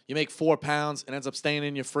dinner. You make 4 pounds, it ends up staying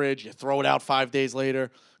in your fridge. You throw it out 5 days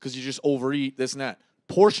later because you just overeat, this and that.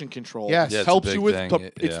 Portion control Yes. Yeah, it's a helps big you with,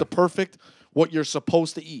 thing. it's the perfect, what you're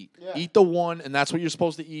supposed to eat. Yeah. Eat the one, and that's what you're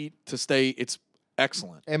supposed to eat to stay, it's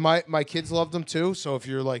excellent. And my kids love them too. So if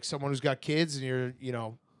you're like someone who's got kids and you're,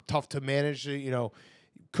 tough to manage,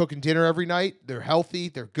 cooking dinner every night, they're healthy,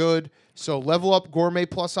 they're good. So Level Up Gourmet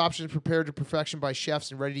Plus options prepared to perfection by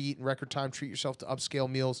chefs and ready to eat in record time. Treat yourself to upscale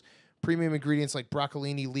meals. Premium ingredients like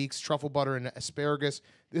broccolini, leeks, truffle butter, and asparagus.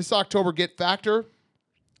 This October, get Factor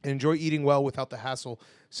and enjoy eating well without the hassle.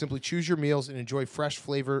 Simply choose your meals and enjoy fresh,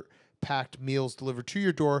 flavor-packed meals delivered to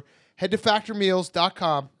your door. Head to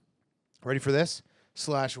factormeals.com. Ready for this?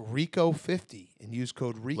 /Rico50 and use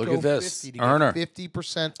code Rico50 Look at this. to get Earner.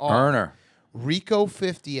 50% off. Earner.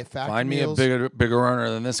 Rico50 at Factor Find me a Meals bigger earner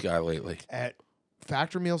than this guy lately. at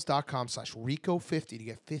factormeals.com/Rico50 to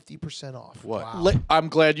get 50% off. What? Wow. I'm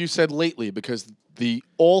glad you said lately because the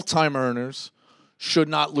all-time earners should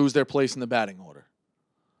not lose their place in the batting order.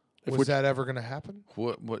 Was that ever going to happen?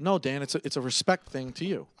 What? No, Dan, it's a respect thing to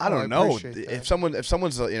you. I don't I know appreciate that. if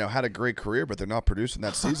someone's had a great career, but they're not producing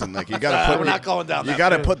that season. Like you got to put. We're not going down You that got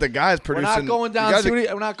to path. put the guys We're producing. not going down. you guys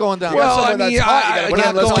are- We're not going down. Well, that I path. mean, that's hot. You gotta again,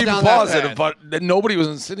 put let's going keep down it that positive. path. But nobody was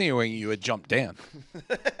insinuating you had jumped Dan.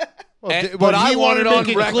 But I he wanted wanted to on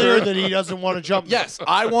make it clear record. that he doesn't want to jump. Yes,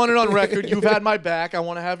 I want it on record. You've had my back. I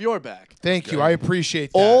want to have your back. Thank you. I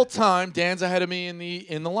appreciate that. All time, Dan's ahead of me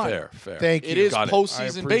in the line. Fair. Thank you. It is Got it.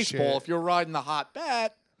 postseason I appreciate baseball. it. If you're riding the hot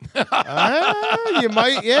bat, You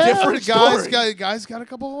might, yeah. Different story. Guys got a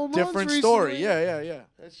couple home runs different recently. story. Yeah.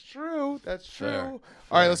 That's true. That's true. Fair. All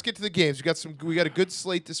right, let's get to the games. We got a good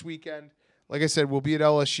slate this weekend. Like I said, we'll be at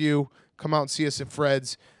LSU. Come out and see us at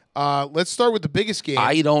Fred's. Let's start with the biggest game.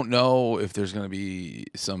 I don't know if there's going to be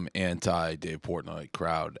some anti-Dave Portnoy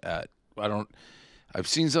crowd at. I've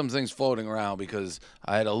seen some things floating around because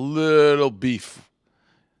I had a little beef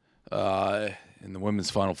in the women's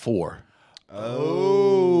Final Four.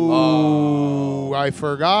 Oh, I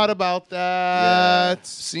forgot about that.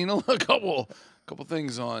 Seen a couple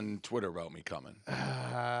things on Twitter about me coming.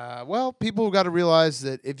 Well, people got to realize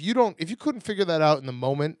that if you couldn't figure that out in the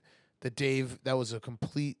moment, that was a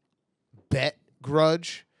complete bet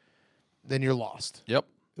grudge, then you're lost. Yep.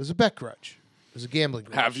 It was a bet grudge. It was a gambling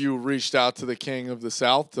grudge. Have you reached out to the king of the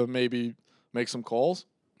South to maybe make some calls?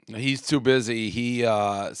 He's too busy. He's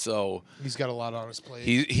got a lot on his plate.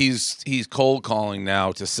 He's cold calling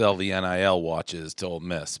now to sell the NIL watches to Ole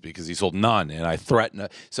Miss because he sold none, and I threatened.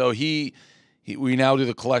 So we now do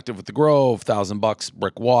the collective with the Grove, $1,000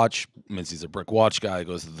 brick watch. Mincy's a brick watch guy. He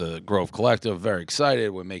goes to the Grove Collective, very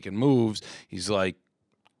excited. We're making moves. He's like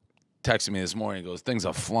texting me this morning. He goes, things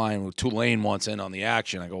are flying. Tulane wants in on the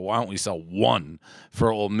action. I go, why don't we sell one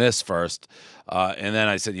for Ole Miss first? And then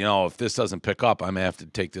I said, if this doesn't pick up, I may have to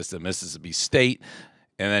take this to Mississippi State.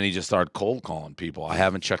 And then he just started cold calling people. I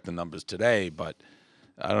haven't checked the numbers today, but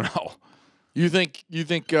I don't know. You think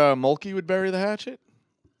Mulkey would bury the hatchet?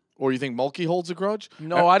 Or you think Mulkey holds a grudge?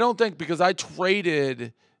 No, I don't think, because I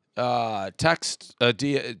traded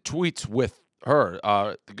tweets with her.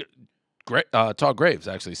 Todd Graves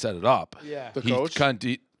actually set it up. Yeah. The coach?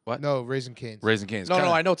 What? No, Raising Cane's. Raising Cane's. No,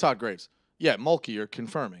 I know Todd Graves. Yeah, Mulkey, you're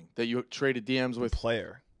confirming that you traded DMs with.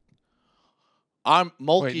 player. I'm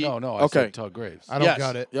Mulkey. Wait, no. I Okay. said Todd Graves. I don't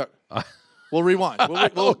got it. Yeah. We'll rewind. We'll I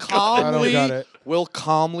don't got it. We'll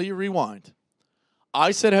calmly rewind.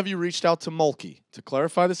 I said, have you reached out to Mulkey to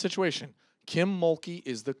clarify the situation? Kim Mulkey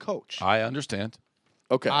is the coach. I understand.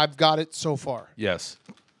 Okay. I've got it so far. Yes.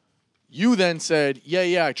 You then said,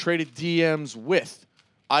 yeah, I traded DMs with.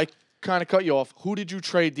 I kind of cut you off. Who did you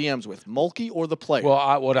trade DMs with, Mulkey or the player?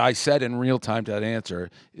 Well, what I said in real time to that answer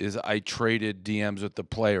is I traded DMs with the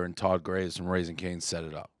player, and Todd Graves from Raising Cane's set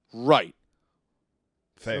it up. Right.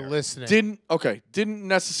 Fair. Listening. Didn't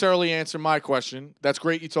necessarily answer my question. That's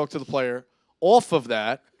great you talked to the player. Off of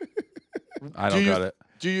that, I don't got it.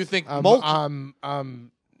 Do you think Mulkey...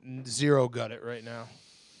 I'm zero gut it right now.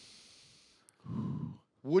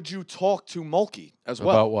 Would you talk to Mulkey as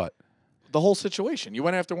well? About what? The whole situation. You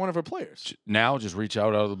went after one of her players. Now, just reach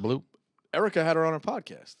out of the blue? Erica had her on her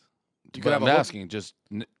podcast. You But I'm asking,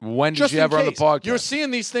 when did Just you have her on the case. podcast? You're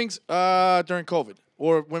seeing these things during COVID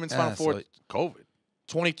or Women's Final Four. So COVID.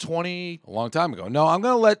 2020. A long time ago. No, I'm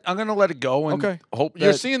gonna let it go and hope that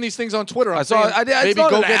You're seeing these things on Twitter. I saw. It's maybe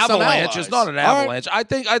not go an get some avalanche. allies. It's not an All right. avalanche.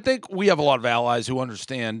 I think we have a lot of allies who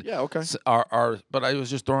understand. Yeah. Okay. Our but I was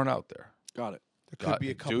just throwing it out there. Got it. There could be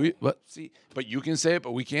a couple. Do we? But you can say it,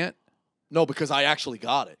 but we can't. No, because I actually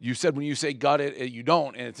got it. You said when you say got it, you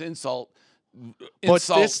don't, and it's insult. But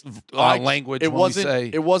Insult this language. It when wasn't. we say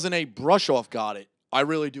It wasn't a brush off. Got it. I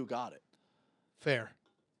really do got it. Fair.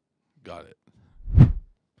 got it.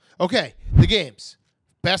 Okay, the games.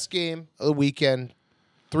 Best game of the weekend,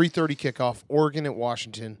 3:30 kickoff, Oregon at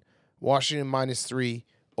Washington. Washington -3,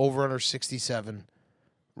 over under 67.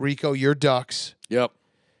 Rico, your Ducks. Yep.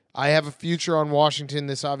 I have a future on Washington.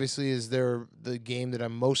 This obviously is the game that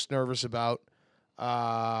I'm most nervous about.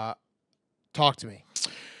 Talk to me.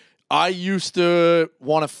 I used to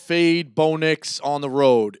want to fade Bo Nix on the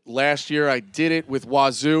road. Last year, I did it with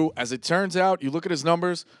Wazoo. As it turns out, you look at his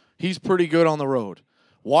numbers, he's pretty good on the road.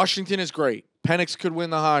 Washington is great. Penix could win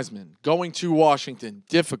the Heisman. Going to Washington,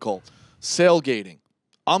 difficult. Sailgating.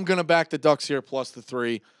 I'm going to back the Ducks here plus the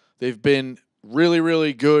 3. They've been really,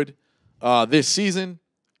 really good this season.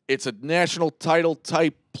 It's a national title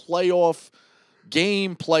type playoff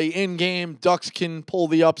game, play-in game. Ducks can pull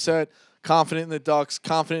the upset. Confident in the Ducks,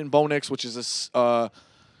 confident in Bo Nix, which is a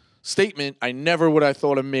statement I never would have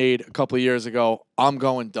thought of made a couple of years ago. I'm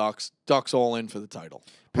going Ducks. Ducks all in for the title.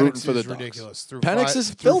 Rooting Penix for the is Ducks. ridiculous. Penix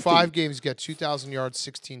is through filthy. 5 games, he's got 2,000 yards,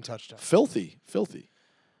 16 touchdowns. Filthy.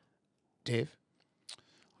 Dave?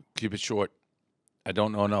 Keep it short. I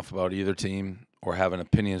don't know enough about either team or have an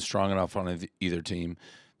opinion strong enough on either team.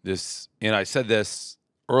 And I said this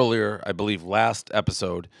earlier, I believe last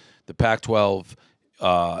episode, the Pac-12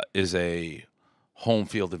 is a home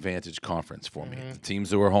field advantage conference for me. The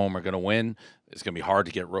teams who are home are going to win. It's going to be hard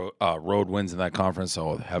to get road wins in that conference.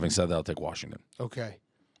 So having said that, I'll take Washington. Okay.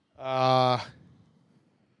 My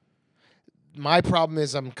problem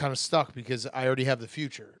is I'm kind of stuck because I already have the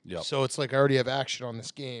future. Yep. So it's like I already have action on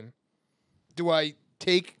this game. Do I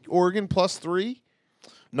take Oregon plus 3?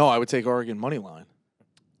 No, I would take Oregon money line.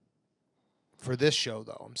 For this show,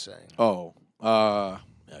 though, I'm saying. Oh, yeah,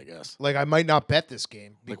 I guess. Like, I might not bet this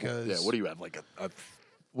game Like, because... yeah, what do you have? Like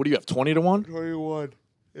what do you have? 20 to 1? 21.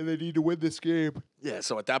 And they need to win this game. Yeah.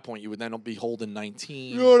 So at that point, you would then be holding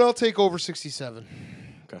 19. You know what? I'll take over 67.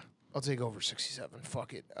 Okay. I'll take over 67.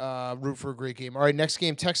 Fuck it. Root for a great game. All right, next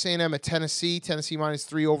game, Texas A&M at Tennessee. Tennessee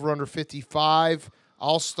 -3, over under 55.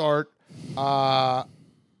 I'll start. I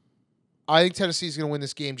think Tennessee is going to win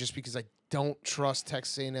this game just because I don't trust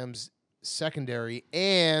Texas A&M's secondary.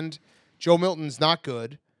 And Joe Milton's not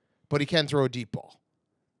good, but he can throw a deep ball.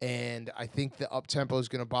 And I think the up-tempo is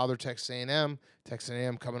going to bother Texas A&M. Texas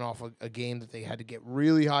A&M coming off a game that they had to get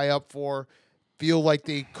really high up for. Feel like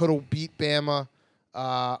they could have beat Bama.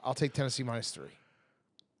 I'll take Tennessee -3.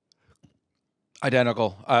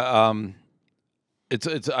 Identical. It's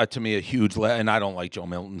to me a huge and I don't like Joe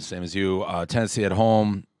Milton, same as you. Tennessee at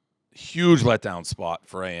home, huge letdown spot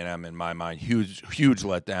for A&M in my mind. Huge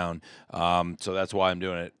letdown. So that's why I'm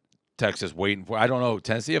doing it. Texas waiting for. I don't know.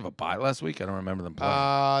 Tennessee have a bye last week. I don't remember them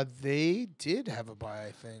playing. They did have a bye,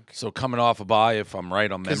 I think. So coming off a bye, if I'm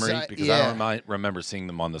right on memory, because I yeah. don't remember seeing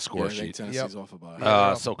them on the score I think sheet. Tennessee's off a bye.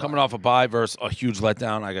 Yeah. So coming off a bye versus a huge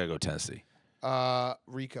letdown, I gotta go Tennessee.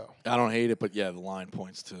 Rico. I don't hate it, but yeah, the line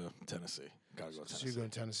points to Tennessee. Gotta go So Tennessee. you're going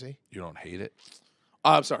Tennessee? You don't hate it?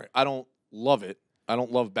 I'm sorry. I don't love it. I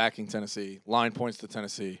don't love backing Tennessee. Line points to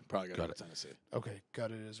Tennessee. Probably got to go Tennessee. Okay,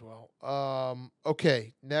 got it as well.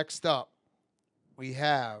 Okay, next up, we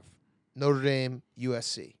have Notre Dame,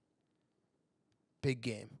 USC. Big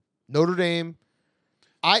game. Notre Dame,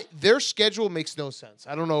 their schedule makes no sense.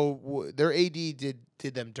 I don't know. Their AD did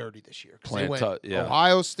them dirty this year. 'Cause they Playing went tough, yeah.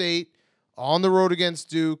 Ohio State, on the road against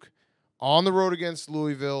Duke, on the road against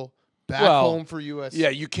Louisville, back Well, home for USC. Yeah,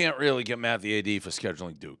 you can't really get mad at the AD for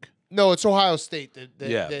scheduling Duke. No, it's Ohio State.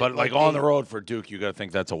 But like on the road for Duke, you got to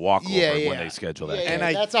think that's a walkover when they schedule that. Yeah, game.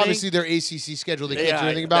 and that's obviously their ACC schedule. They can't do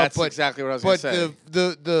anything about. That's exactly what I was going to say.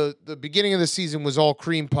 But the beginning of the season was all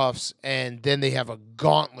cream puffs, and then they have a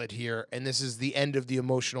gauntlet here, and this is the end of the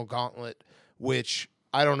emotional gauntlet, which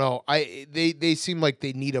I don't know. They seem like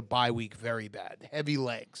they need a bye week very bad. Heavy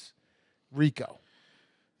legs. Rico.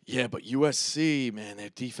 Yeah, but USC, man, their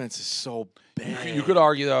defense is so bad. You could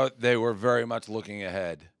argue though they were very much looking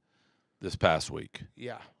ahead this past week.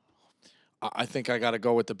 Yeah. I think I got to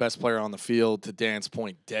go with the best player on the field. To Dan's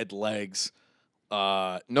point, dead legs.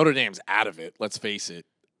 Notre Dame's out of it. Let's face it.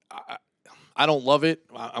 I don't love it.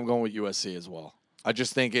 I'm going with USC as well. I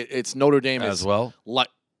just think it's Notre Dame As well? I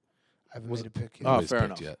haven't made a pick yet. Oh, fair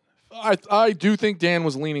enough. Yet. I do think Dan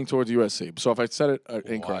was leaning towards USC. So if I said it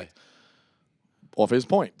incorrect, off his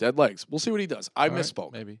point, dead legs. We'll see what he does. I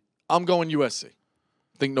misspoke. Maybe. I'm going USC.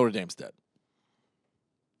 I think Notre Dame's dead.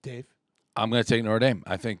 Dave. I'm going to take Notre Dame.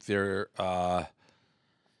 I think they're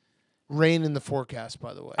rain in the forecast,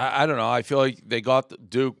 by the way. I don't know. I feel like they got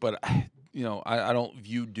Duke, but I don't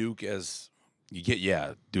view Duke as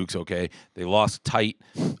Duke's okay. They lost tight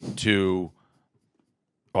to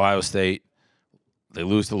Ohio State. They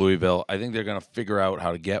lose to Louisville. I think they're going to figure out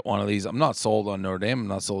how to get one of these. I'm not sold on Notre Dame. I'm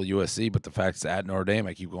not sold on USC, but the fact it's at Notre Dame,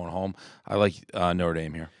 I keep going home. I like Notre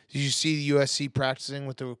Dame here. Did you see the USC practicing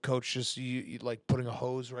with the coach just you like putting a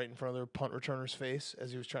hose right in front of their punt returner's face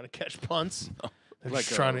as he was trying to catch punts? They're Like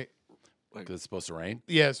just trying to. Like it's supposed to rain?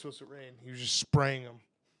 Yeah, it's supposed to rain. He was just spraying them.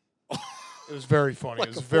 It was very funny. Like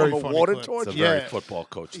it was a very form of funny. water clip. torch? It's a very football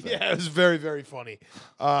coach thing. Yeah, it was very, very funny.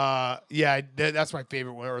 That's my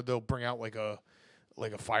favorite one. Or they'll bring out like a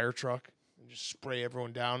fire truck and just spray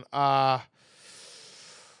everyone down.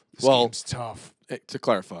 This game's tough. To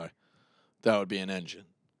clarify, that would be an engine.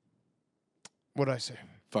 What'd I say?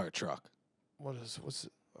 Fire truck. What's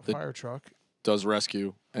a fire truck? Does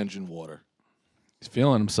rescue, engine, water. He's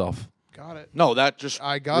feeling himself. Got it. No, that just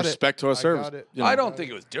I got respect to our service. got it. You know, I don't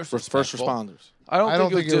think it was disrespectful. first responders. I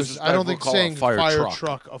don't think it was I don't think disrespectful to saying call a fire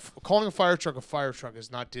truck. calling a fire truck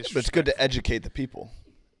is not disrespectful. But it's good to educate the people.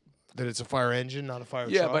 That it's a fire engine, not a fire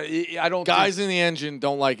Yeah, truck. but I don't Guys think, in the engine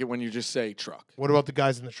don't like it when you just say truck. What about the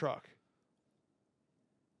guys in the truck?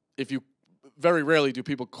 If you very rarely do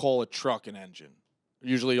people call a truck an engine.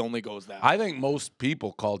 Usually only goes that. I think most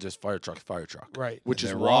people call just fire truck. Right. which is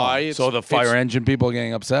They're why wrong. it's, So the fire it's- eng't people are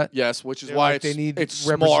getting upset? Yes, which is They're why like they need it's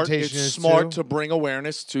smart. representation It's as smart too. to bring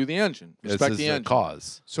awareness to the engine. This Respect is the the engine.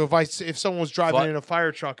 cause. So if someone was driving But- in a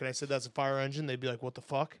fire truck and I said that's a fire engine, they'd be like, "What the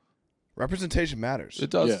fuck?" Representation matters. It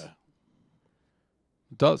does. Yeah.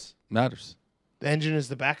 It does. Matters. The engine is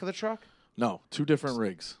the back of the truck. No, two different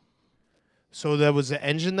rigs. So that was the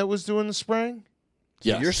engine that was doing the spraying.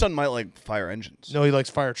 Yes. Your son might like fire engines. No, he likes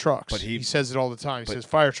fire trucks. But he says it all the time. He says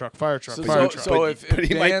fire truck, fire truck, So, fire so, truck. so if, but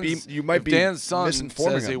he might Dan's, be- you might if be Dan's son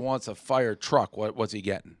misinforming says he him. wants a fire truck, what's he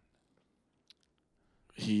getting?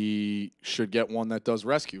 He should get one that does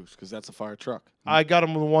rescues because that's a fire truck. I got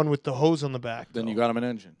him the one with the hose on the back. Then you though. got him an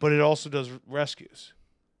engine. But it also does rescues.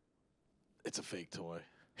 It's a fake toy.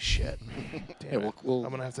 Shit. Yeah, we'll I'm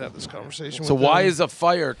gonna have to have this conversation. So with why him. is a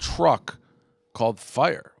fire truck called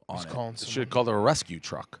fire on He's it? calling They someone. should call it a rescue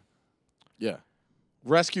truck. yeah.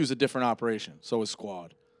 Rescue is a different operation. So is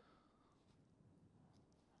squad.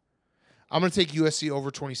 I'm gonna take USC over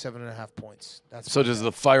 27.5 points. That's So my does bet.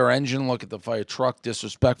 the fire engine look at the fire truck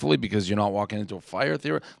disrespectfully because you're not walking into a fire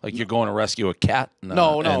theory? Like you're going to rescue a cat?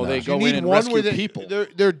 No, they You go need in and one rescue where people.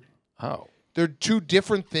 Oh. They're two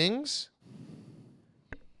different things.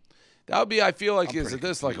 That would be, I feel like, I'm is pretty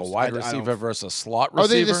this like a confused. wide I don't- receiver versus a slot Are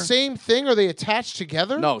receiver? they the same thing? Are they attached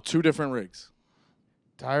together? No, two different rigs.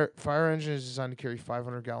 Fire engine is designed to carry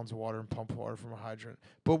 500 gallons of water and pump water from a hydrant.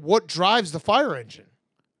 But what drives the fire engine?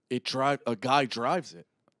 A guy drives it.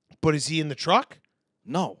 But is he in the truck?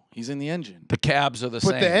 No, he's in the engine. The cabs are the But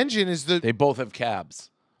same. the engine is the They both have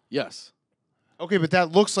cabs. Yes. okay. But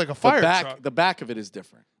that looks like a fire truck. The back of it is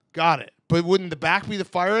different. Got it. But wouldn't the back be the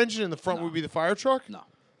fire engine and the front would be the fire truck? No.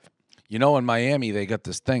 You know, in Miami, they got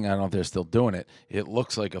this thing. I don't know if they're still doing it. It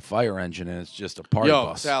looks like a fire engine, and it's just a party Yo,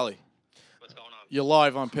 bus. Sally, What's going on? you're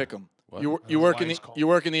live on Pick'em. What? You work in why the he's you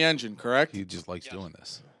work in the engine, correct? He just likes doing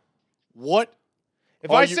this. What?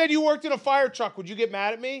 If Are I you- said you worked in a fire truck, would you get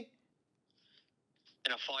mad at me?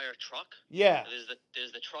 In a fire truck? Yeah.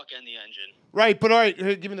 There's the truck and the engine. Right. But all right,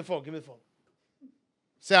 here, give me the phone. Give me the phone.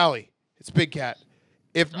 Sally, it's Big Cat.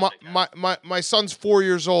 If my son's 4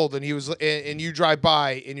 years old and he was and you drive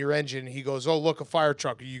by in your engine, he goes, "Oh, look, a fire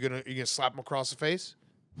truck." Are you gonna slap him across the face?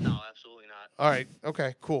 No, absolutely not. All right.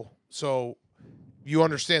 Okay. Cool. So you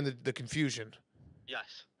understand the confusion.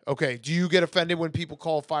 Yes. Okay. Do you get offended when people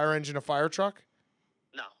call a fire engine a fire truck?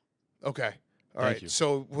 No. Okay. All Thank right. you.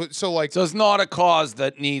 So like So it's not a cause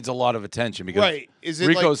that needs a lot of attention because right. Is it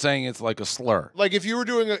Rico's like, saying it's like a slur. like if you were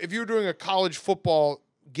doing a college football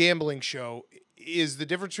gambling show, is the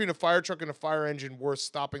difference between a fire truck and a fire engine worth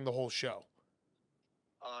stopping the whole show?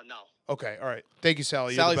 No. Okay. All right. Thank you,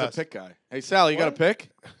 Sally. You're Sally's the a best. pick guy. Hey, Sally, you got a pick?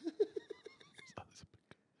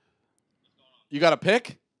 You got a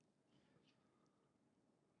pick?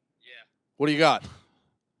 Yeah. What do you got?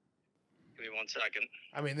 Give me 1 second.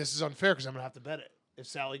 I mean, this is unfair because I'm gonna have to bet it. If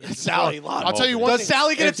Sally gets this Sally, wrong. I'll tell you one Does thing.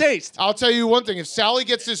 Sally get a taste? I'll tell you one thing. If Sally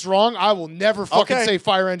gets this wrong, I will never fucking Okay. say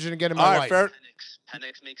fire engine again in my All right, life. fair.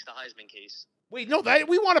 Penix makes the Heisman case. Wait, no,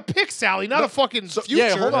 we want to pick Sally, not a fucking future.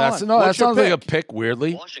 yeah, hold on. That's, no, What's that your sounds like a pick? pick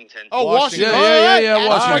weirdly. Washington. Oh, Washington. Yeah, All yeah, right, yeah, add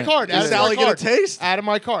Washington. my card. Does Add Sally my get a card. taste? Add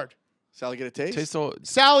my card. Sally get a taste? Taste so,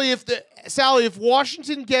 Sally, if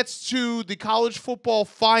Washington gets to the college football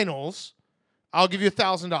finals, I'll give you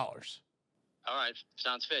 $1,000. All right.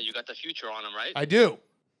 Sounds fair. You got the future on him, right? I do.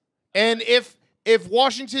 And if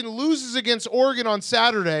Washington loses against Oregon on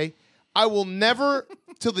Saturday, I will never,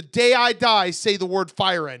 till the day I die, say the word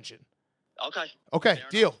fire engine. Okay. Okay, Fair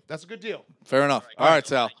deal. enough. That's a good deal. Fair enough. All right,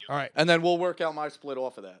 Sal. Thank you. All right. And then we'll work out my split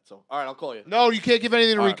off of that. So, all right, I'll call you. No, you can't give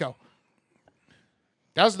anything to All right. Rico.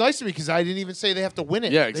 That was nice of me because I didn't even say they have to win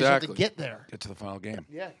it. Yeah, They just have exactly. to get there. get to the final game.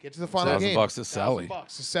 Yeah, get to the final game. $1,000 to Sally.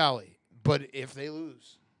 $1,000 to Sally. But if they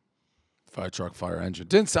lose, Fire truck, fire engine.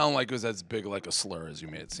 Didn't sound like it was as big like a slur as you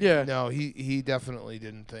made it seem. Yeah. no, he definitely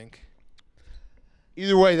didn't think.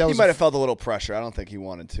 Either way, that He was might have felt a little pressure. I don't think he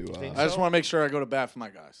wanted to. I just want to make sure I go to bat for my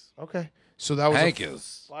guys. okay. So that was Hank a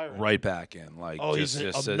is flyer. right back in. Like, Oh, just, he's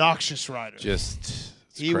an just, obnoxious rider. it's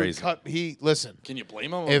he crazy. would cut. Listen. Can you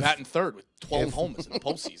blame him? If- I'm batting third with 12 if- homers in the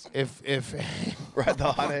postseason. If Right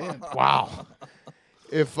the hot hand. wow,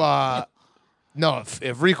 if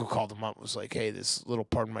Rico called him up and was like, hey, this little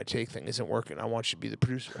pardon my take thing isn't working. I want you to be the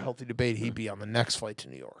producer of Healthy Debate. He'd be on the next flight to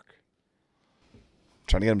New York.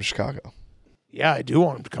 Trying to get him to Chicago. Yeah, I do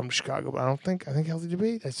want him to come to Chicago, but I think Healthy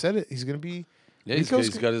Debate. I said it. He's gonna be. Yeah, he's Rico's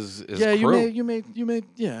got his Yeah, crew. you made.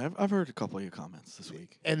 Yeah, I've heard a couple of your comments this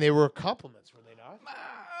week. And they were compliments, were they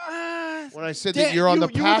not? When I said that Dan, you're on the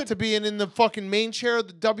you were path the- to being in the fucking main chair of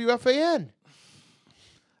the WFAN.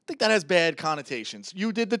 I think that has bad connotations.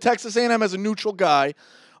 You did the Texas A&M as a neutral guy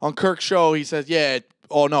on Kirk's show. He says, "Yeah,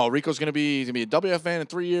 oh no, Rico's gonna be a WFAN in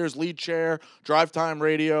 3 years, lead chair, drive time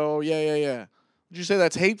radio. Yeah. Would you say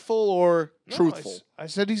that's hateful or truthful? I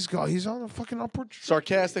said he's on a fucking upward trajectory.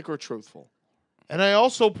 Sarcastic or truthful? And I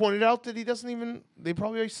also pointed out that he doesn't even. They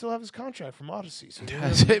probably still have his contract from Odyssey. So he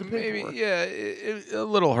doesn't have the Maybe, paperwork. yeah, a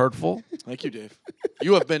little hurtful. Thank you, Dave.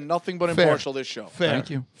 You have been nothing but Fair. impartial this show. Fair. Thank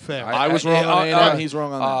you. Fair. I was wrong on A&M, he's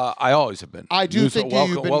wrong on that. I always have been. I do think that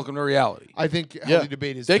welcome, you've been- welcome to reality. I think Yeah. Healthy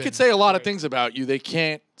Debate is. They could say a lot of things about you. They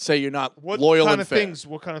can't say you're not What loyal kind and of fair. things?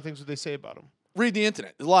 What kind of things would they say about him? Read the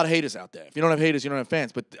internet. There's a lot of haters out there. If you don't have haters, you don't have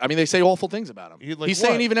fans. But, I mean, they say awful things about him. Like He's what?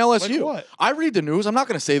 saying even LSU. Like what? I read the news. I'm not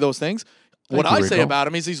going to say those things. What Thank you, I say Rico. about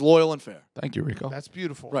him is he's loyal and fair. Thank you, Rico. That's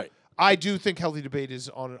beautiful. Right. I do think Healthy Debate is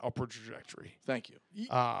on an upward trajectory. Thank you.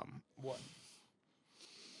 What?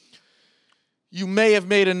 You may have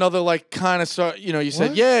made another, kind of, you said,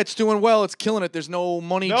 What? yeah, it's doing well. It's killing it. There's no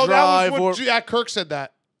money No, drive. that was or what Kirk said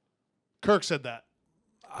that. Kirk said that.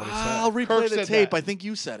 I'll replay Kirk the said tape. that. I think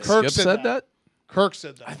you said it. Kirk Skip said said that? Kirk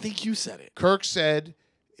said that. I think you said it. Kirk said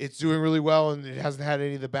it's doing really well and it hasn't had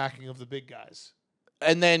any of the backing of the big guys.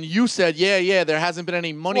 And then you said, yeah, there hasn't been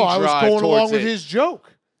any money Well, I drive was going towards along with it. his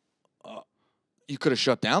joke. You could have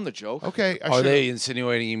shut down the joke. Okay. I Are should've- they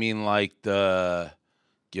insinuating you mean like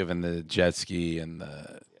giving the jet ski and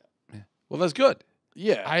the? Yeah. Well, that's good.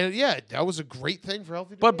 Yeah. That was a great thing for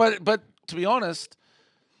Healthy Debate. But to be honest,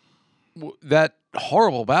 that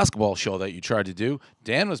horrible basketball show that you tried to do,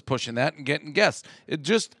 Dan was pushing that and getting guests. It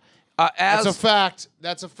just as That's a fact.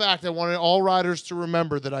 That's a fact. I wanted all riders to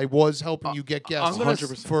remember that I was helping you get guests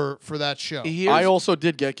 100%. for that show. I also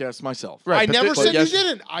did get guests myself. Right, I but never the- said but yes- you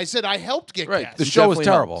didn't. I said I helped get right. guests. The show was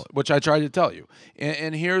definitely terrible, helped. which I tried to tell you.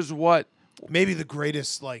 And here's what. Maybe the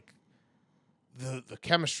greatest, the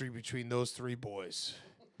chemistry between those three boys.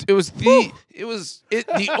 It was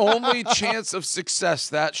the only chance of success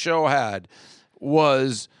that show had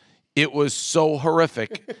was it was so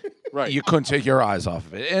horrific. Right. You couldn't take your eyes off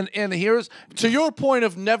of it. And here's To your point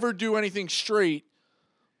of never do anything straight,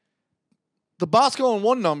 the Bosco and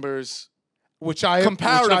One numbers Which I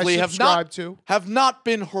comparatively have subscribe not to. have not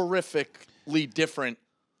been horrifically different.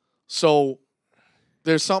 So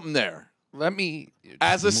there's something there let me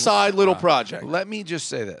as a side little project. Let me just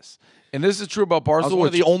say this. And this is true about I was Barstool. one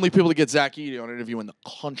of the only people to get Zach Edey on an interview in the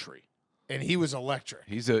country. And he was electric.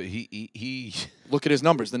 He's a he. Look at his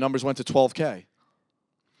numbers. The numbers went to 12K.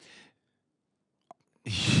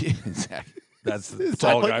 Exactly. That's the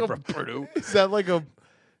tall guy from Purdue. Is that like a?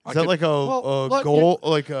 Is that like a look, goal?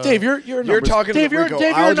 Like a Dave, you're a numbers. You're talking Dave, to you're, Rico.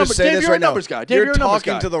 Dave, I'll you're a just numbers, say Dave, this you're a right now. numbers guy. Dave, You're you're a numbers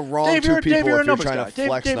talking guy. to the wrong Dave, two you're, people Dave, you're a if you're numbers trying guy. to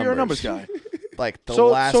flex Dave, you're a numbers numbers. guy. Like the So-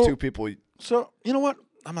 last so- two people. So you know what?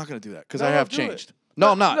 I'm not going to do that because No, I have do changed.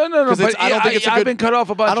 No, I'm not. No. 'Cause But I don't think it's a I've good. been cut off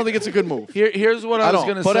a bunch. I don't think it's a good move. Here's what I was don't.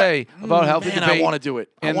 going to But say about healthy man, debate. I want to do it.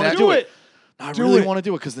 I And want that- to do do it. it. I Do really it. want to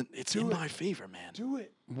do it because it's Do in it. my favor, man. Do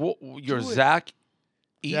it. Your Do it. Zach Zach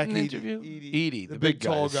Eaton Edey. interview? Edey. Edey, The the big big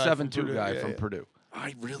guy, tall guy 7'2" from Purdue. guy Yeah, from yeah. Purdue.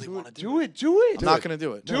 I really want to Do it. Do it. I'm not going to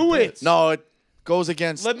do it. Do it. No, it goes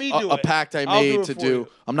against Let me a, do a it. pact I I'll made do it to for do. you.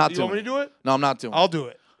 I'm not You doing want me to do it? No, I'm not doing I'll it. do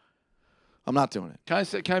it. I'm not doing it. Can I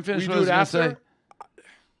finish We what I do was it going to say? after?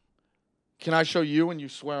 Can I show you and you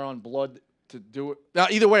swear on blood to do it? Now,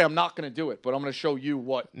 either way, I'm not going to do it, but I'm going to show you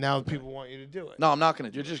what. Now people want you to do it. No, I'm not going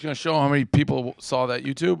to do You're it. just going to show how many people saw that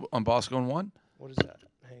YouTube on Bosco and One? What is that,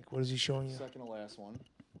 Hank? What is he showing you? Second to last one.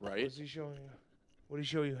 What Right? is he showing you? What did he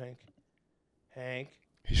show you, Hank? Hank?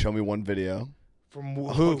 He showed me one video. From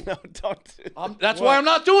who? No, don't. That's What? why I'm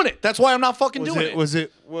not doing it. That's why I'm not fucking Was doing it?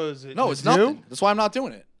 it. Was it? No, it's nothing. That's why I'm not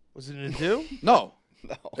doing it. Was it a do? No,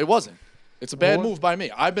 No. it wasn't. It's a bad What? move by me.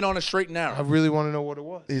 I've been on a straight and I narrow. really want to know what it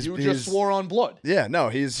was. He's, You he's, just swore on blood. Yeah, no,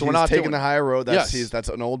 he's we're not taking doing the it. higher road. Yes. That's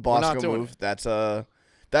an old We're not Bosco doing move. it.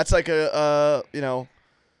 That's like a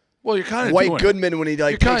Well, you're kind of White doing Goodman when he You're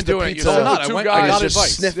like kinda takes the doing it. pizza. You're No, I'm not. two I guys got just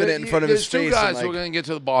advice. sniffing it in front of his There's two face. guys and, who are like, going to get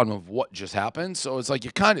to the bottom of what just happened, so it's like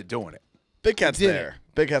you're kind of doing it. Big Cat's did there.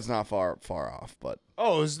 Big Cat's not far off, but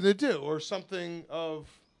Oh, it was a do or something of.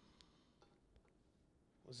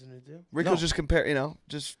 Was it a do? Rico's just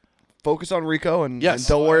just focus on Rico and, Yes. and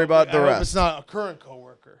don't worry about I the hope rest. It's not a current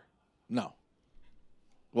coworker. No.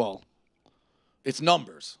 Well, it's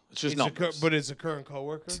numbers. It's just numbers. But it's a current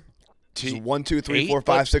coworker. So 1, 2, 3, Eight? 4,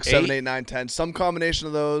 5, 6, 7, Eight? 8, 9, 10. Some combination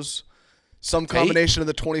of those. Some combination of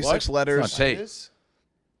the 26 What? letters. It's not Tate. This?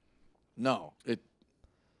 No, it.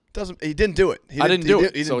 Doesn't he didn't do it. I didn't do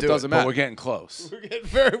it, He so didn't it do doesn't But matter. we're getting close. We're getting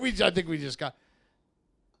very. I think we just got.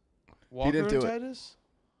 Walker didn't do it. Titus?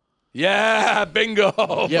 Yeah, bingo.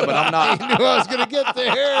 Yeah, but I'm I not. knew I was gonna get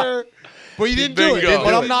there, but you didn't do it. Bingo.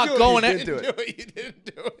 But I'm not going You in- didn't do it. You didn't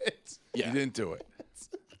do it. You didn't do it.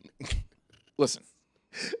 Listen.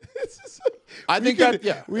 I think that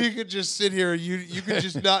yeah. we could just sit here. You could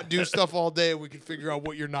just not do stuff all day, and we could figure out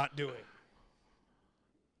what you're not doing.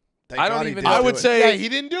 Thank I don't God he even didn't know. I do would it. say Yeah, he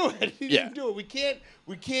didn't do it. He Yeah. didn't do it. We can't.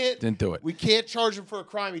 Didn't do it. We can't charge him for a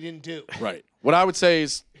crime he didn't do. right. What I would say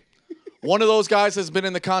is one of those guys has been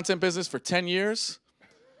in the content business for 10 years,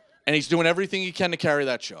 and he's doing everything he can to carry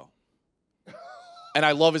that show. And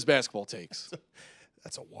I love his basketball takes.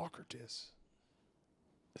 That's a Walker diss.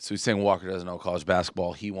 So he's saying Walker doesn't know college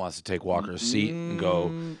basketball. He wants to take Walker's seat and go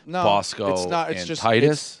No, Bosco it's not. It's and just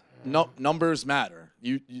Titus. No, numbers matter.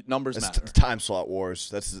 You numbers It's matter. time slot wars.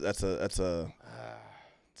 That's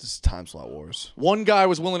just time slot wars. One guy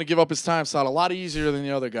was willing to give up his time slot a lot easier than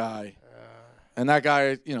the other guy, and that guy,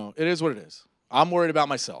 it is what it is. I'm worried about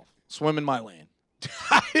myself. Swim in my lane.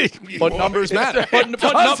 But numbers matter. But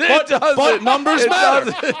numbers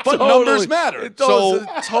matter. But numbers matter. It doesn't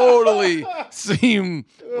totally seem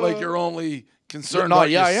like you're only concerned No, about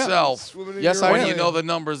yeah, I am. yourself. Yes, I When am. you know the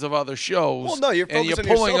numbers of other shows. Well, no, you're and focusing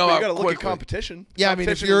you're on pulling yourself, them but up you got to look at quickly. competition. Yeah, I mean,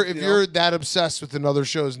 if Competition, you're that obsessed with another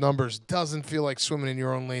show's numbers, doesn't feel like swimming in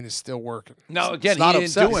your own lane is still working. No, again, It's not he didn't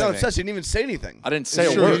obsessed. do He's not anything. obsessed. He didn't even say anything. I didn't say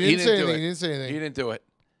It's a true, word. he didn't say anything. do it. He didn't say anything. He didn't do it.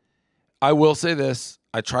 I will say this.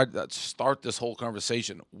 I tried to start this whole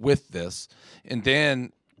conversation with this, and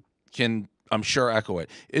Dan can, I'm sure, echo it.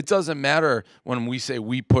 It doesn't matter when we say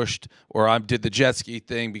we pushed or I did the jet ski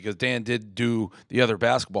thing because Dan did do the other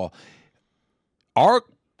basketball. Our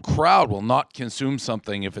crowd will not consume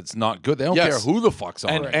something if it's not good. They don't Yes. care who the fuck's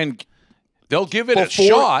on it. And They'll give it Before- a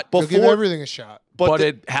shot, They'll give before- everything a shot. but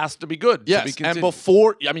it has to be good. to be yes, and continued.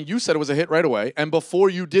 before, you said it was a hit right away, and before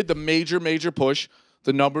you did the major push,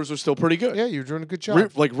 the numbers were still pretty good. Yeah, you're doing a good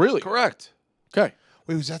job. Really. Correct. Okay.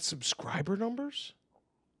 Wait, was that subscriber numbers?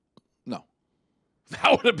 No.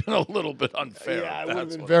 That would have been a little bit unfair. Yeah, if it would have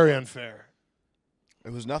that's been what- very unfair.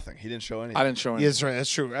 It was nothing. He didn't show anything. I didn't show anything. Yeah, that's right. That's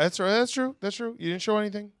true. That's right. That's true. That's true. You didn't show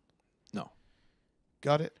anything. No.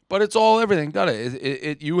 Got it. But it's all everything. Got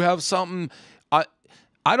it. You have something.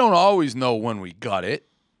 I don't always know when we got it.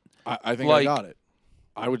 I think Like- I got it.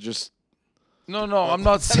 I would just No, I'm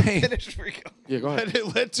not saying. Finish, Rico. Yeah, go ahead.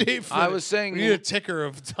 Let Dave finish. I was saying we need a ticker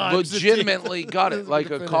of time. legitimately got it. Like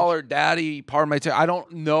a caller daddy, part of my I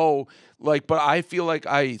don't know, like, but I feel like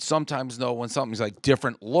I sometimes know when something's like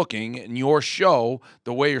different looking. In your show,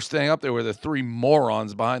 the way you're staying up there with the three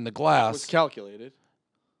morons behind the It was glass. calculated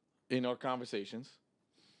in our conversations.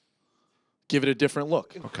 Give it a different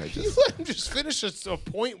look. Okay, Can you let him just finish a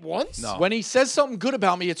point once? No. When he says something good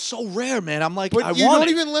about me, it's so rare, man. I'm like, But I you want don't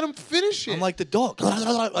it. even let him finish it. I'm like the dog.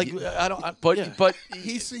 Like I don't. But yeah. but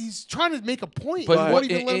he's trying to make a point. but You what,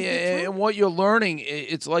 won't even let him get through. and what you're learning,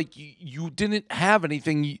 it's like you didn't have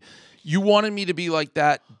anything. You wanted me to be like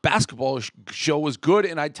that basketball show was good,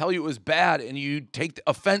 and I tell you it was bad, and you take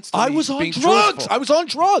offense to I me was on being drugs. truthful. I was on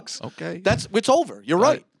drugs. Okay. It's over. You're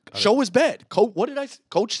right. Show was bad. What did I?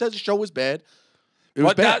 Coach says the show was bad. It was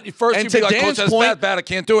But bad. that, first And you'd be to like, Dan's Coach, that's point, bad, I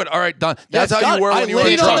can't do it. All right, done. That's yes, how you were I when you were in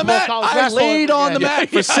laid on the trouble. mat. College I basketball laid on the again. mat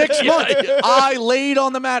for 6 months. I laid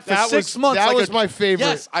on the mat for That 6 was- months. that like was a- my favorite.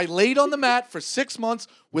 Yes, I laid on the mat for 6 months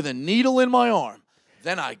with a needle in my arm.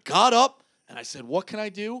 Then I got up and I said, "What can I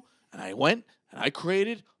do?" And I went and I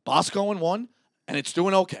created Bosco in one, and it's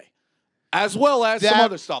doing okay, as well as some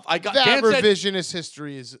other stuff. I got that Dan said, revisionist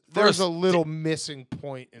history is there's a little missing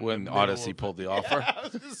point in When the middle Odyssey of pulled it. the offer. Yeah, I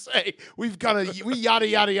was gonna say we yada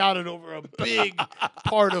yada over a big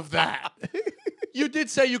part of that. you did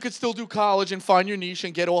say you could still do college and find your niche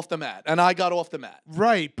and get off the mat, and I got off the mat.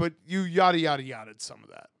 Right, but you yada yada some of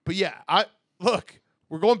that. But yeah,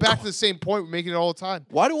 we're going back to the same point. We're making it all the time.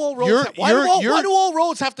 Why do all roads? You're- Why do you're- all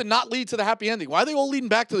roads have to not lead to the happy ending? Why are they all leading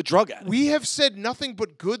back to the drug addict? We have said nothing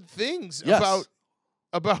but good things Yes.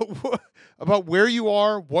 about where you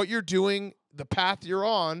are, what you're doing, the path you're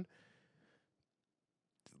on.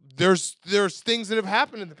 There's things that have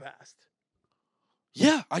happened in the past.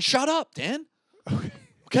 Yeah, I shut up, Dan.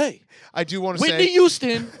 Okay. I do want to Whitney say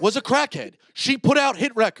Houston was a crackhead. She put out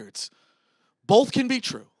hit records. Both can be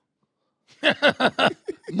true.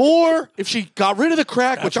 More if she got rid of the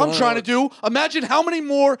crack, which I'm trying to do. Imagine how many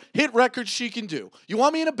more hit records she can do. You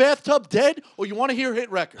want me in a bathtub dead, or you want to hear hit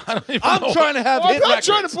records? I'm trying to have I'm hit not records.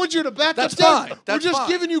 trying to put you in a bathtub. That's fine. We're That's just fine.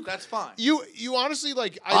 giving you. That's fine. You honestly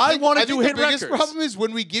like. I think- wanna I do think hit the biggest records. problem is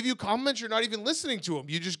when we give you compliments, you're not even listening to them.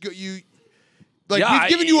 You just go you. Like Yeah, we've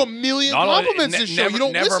given you a million Not only- compliments this show. never, You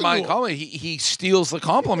don't never listen mind to 'em. compliment. He steals the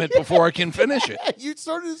compliment before I can finish it. You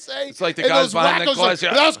started to say It's like the and guys those behind the wackos glass,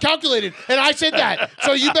 like, yeah. that was calculated, and I said that,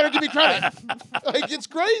 so you better give me credit. Like it's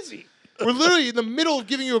crazy. We're literally in the middle of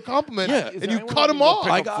giving you a compliment, Yeah. and you cut them off.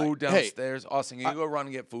 Pick I up got- food hey, downstairs. Austin, can you go run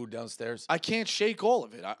and get food downstairs? I can't shake all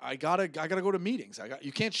of it. I gotta go to meetings.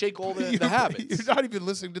 You can't shake all the You're habits. not even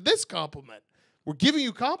listening to this compliment. We're giving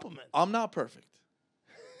you compliments. I'm not perfect.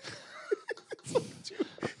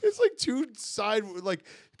 It's like two side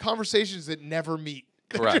conversations that never meet.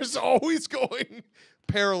 They're Correct. just always going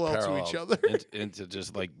parallel to each other. into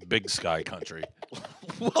just like big sky country.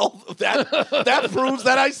 Well, that proves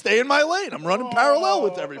that I stay in my lane. I'm running parallel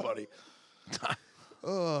with everybody.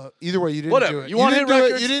 Either way, you didn't do Whatever. it. You want hit didn't do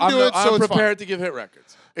records? it. You didn't do it, so I'm it's prepared fine. to give hit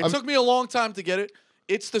records. It took me a long time to get it.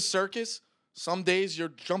 It's the circus. Some days you're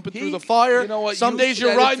jumping through the fire. You know what? Some You days you're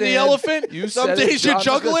said it, riding the Dan. elephant. You Some said it. days you're John's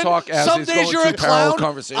gonna juggling. talk as Some he's days going you're a through parallel clown.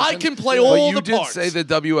 conversation. I can play But all you the did parts. say the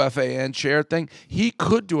WFAN chair thing. He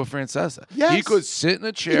could do a Francesa. Yes. He could sit in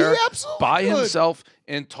a chair He absolutely by could. himself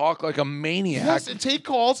and talk like a maniac. Yes, and take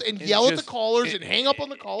calls and yell at the just- callers and hang up on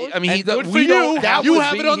the callers. I mean, And good for we you. don't have You to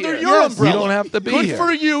have be it under here. your Yes, umbrella. We don't have to be Good here.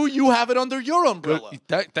 for you. You have it under your umbrella.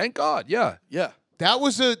 Thank God. Yeah. Yeah. That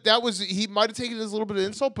was he might have taken it as a little bit of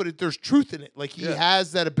insult, but there's truth in it. Like he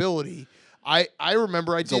has that ability. I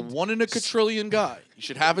remember I He's a did 1 in a quadrillion guy. He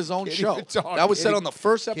should have his own Can't show. even talk. That was said Can't on the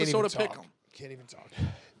first can't episode even of talk. Pick'em. Can't even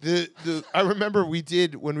talk. I remember we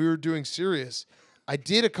did when we were doing Sirius. I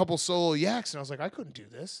did a couple solo yaks, and I was like, I couldn't do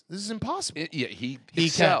this. This is impossible. Yeah. He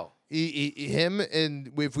can. Him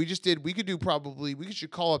and if we just did, we could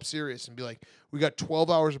should call up Sirius and be like, we got 12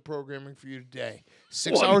 hours of programming for you today.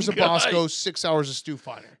 6 One hours of guy. Bosco, 6 hours of Stu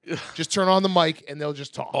Finer. Just turn on the mic and they'll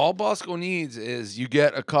just talk. All Bosco needs is you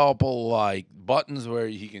get a couple like buttons where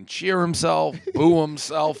he can cheer himself, boo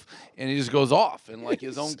himself, and he just goes off. And like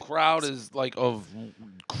his own crowd is like of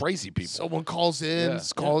crazy people. Someone calls in,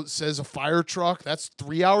 Yeah. says a fire truck. That's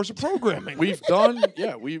 3 hours of programming. We've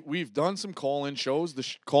done some call-in shows.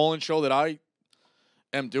 The call-in show that I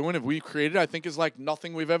am doing, if we've created, I think is like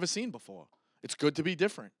nothing we've ever seen before. It's good to be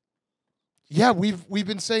different. Yeah, we've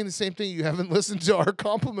been saying the same thing. You haven't listened to our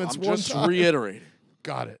compliments I'm one just time. reiterating.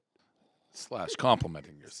 Got it. /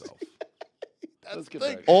 complimenting yourself. That's the get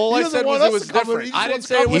thing. back. All He I doesn't said want was us it was to cover different. He I just didn't wants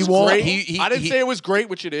say it was won't. great. I didn't say it was great,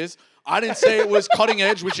 which it is. I didn't say it was cutting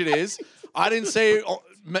edge, which it is. I didn't say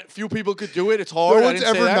Few people could do it. It's hard. No I one's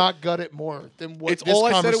didn't say ever that. not gut it more than what It's this all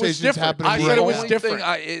I said. It was conversation's different. happening I right said it now. was only different.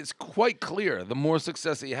 thing it's quite clear. The more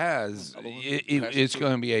success he has, it's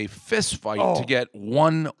going to be a fist fight to get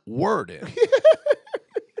one word in.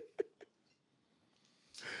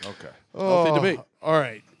 Okay. Healthy debate. All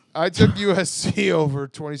right. I took USC over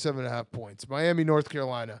 27.5 points. Miami, North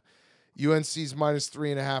Carolina. UNC's minus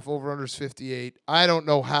 3.5. Over-under's 58. I don't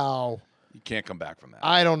know how. You can't come back from that.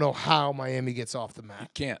 I don't know how Miami gets off the mat. You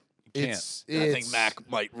can't. You can't. I think Mac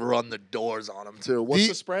might run the doors on him too. What's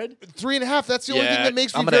the spread? 3.5. That's the only thing that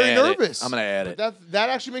makes me I'm gonna very add it. nervous. I'm gonna add it. That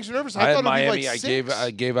actually makes me nervous. I had thought it'd Miami. be like 6.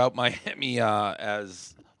 I gave out Miami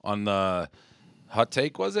as on the hot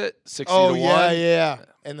take. Was it 60 Oh to yeah, 1? yeah.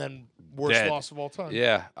 And then worst Dead. loss of all time.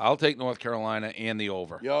 Yeah, I'll take North Carolina and the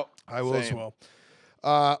over. Yep. I will as well.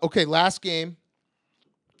 Okay, last game.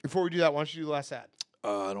 Before we do that, why don't you do the last ad?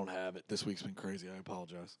 I don't have it. This week's been crazy. I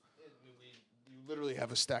apologize. You literally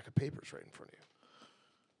have a stack of papers right in front of you.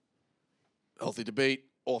 Healthy debate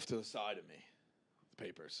off to the side of me. The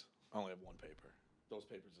papers. I only have one paper. Those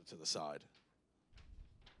papers are to the side.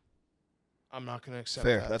 I'm not going to accept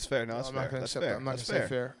Fair. that. That's fair. No, that's I'm not fair. going to That's accept fair. that. I'm not going That's to say fair.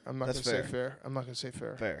 fair. I'm not going That's to say fair. fair. I'm not going to say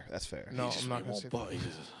fair. Fair. That's fair. No, He just I'm not going won't to say budge.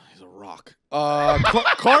 fair. He's a rock.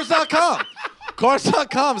 Cars.com.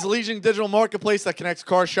 Cars.com is a leading digital marketplace that connects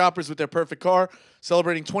car shoppers with their perfect car,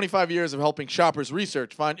 celebrating 25 years of helping shoppers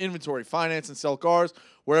research, find inventory, finance, and sell cars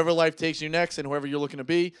wherever life takes you next and whoever you're looking to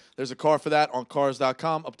be. There's a car for that on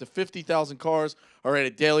Cars.com. Up to 50,000 cars are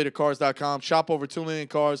added daily to Cars.com. Shop over 2 million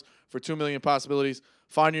cars for 2 million possibilities.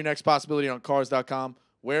 Find your next possibility on Cars.com.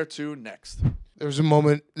 Where to next? There was a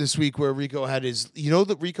moment this week where Rico had his,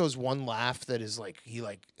 that Rico's one laugh that is like,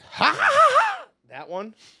 ha ha ha ha, that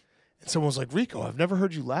one. And someone was like, Rico, I've never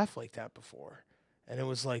heard you laugh like that before. And it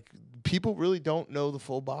was like, people really don't know the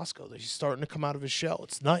full Bosco. He's starting to come out of his shell.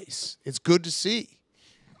 It's nice. It's good to see.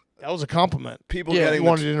 That was a compliment. People You getting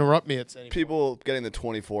wanted to interrupt me at any point. people getting the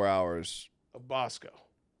 24 hours. Of Bosco.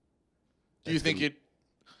 Do you think it?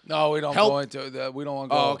 No, we don't Help. go into that. We don't want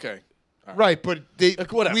to go. Oh, okay. Right, but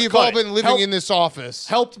Whatever. we've Cut all it. been living Help. in this office.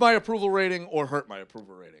 Helped my approval rating or hurt my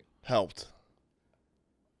approval rating? Helped.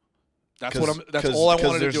 That's all I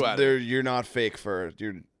wanted to do at it. You're not fake for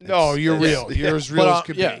No, you're real. You're as real But, as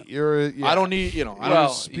could yeah. be. You're. I don't need, I don't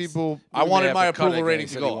Well, people. I wanted Have my to cut approval it rating again. to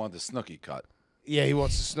He said go He up. wanted the snooky cut. Yeah, he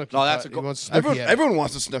wants a snooky. No, that's cut. a He wants a snooky Everyone, edit. everyone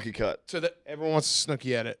wants a snooky cut. to the Everyone wants a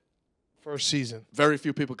snooky edit. First season, very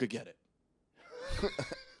few people could get it.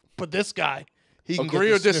 but this guy, he can Agree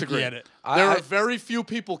get or the snooky disagree? edit. There are very few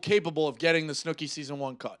people capable of getting the Snooki season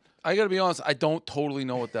 1 cut. I got to be honest. I don't totally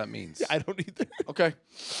know what that means. I don't either. Okay.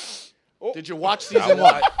 Did you watch season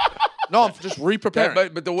 1? No, I'm just re-preparing.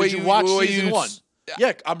 But the way Did you you watch the way season you 1?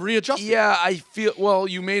 Yeah, I'm readjusting. Yeah, I feel. Well,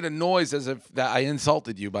 you made a noise as if that I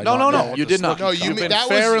insulted you by No, not no, knowing no. what You the did not. snooky No, cut you You've was. been that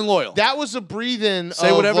fair was and loyal. That was a breathe-in. Say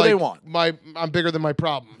of, whatever they like, want. I'm bigger than my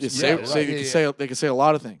problems. You say, they can say a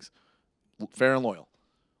lot of things. Fair and loyal.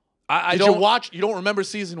 I Did don't you watch? You don't remember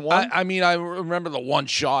season 1? I mean, I remember the one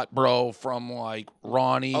shot, bro, from like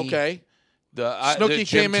Ronnie. Okay. The Snooki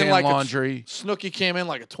Jim came in Tan like laundry. Snooki came in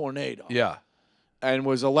like a tornado. Yeah. And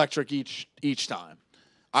was electric each time.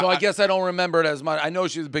 So I guess I don't remember it as much. I know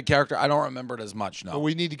she's a big character. I don't remember it as much. No, But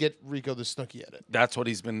we need to get Rico the snooky edit. that's what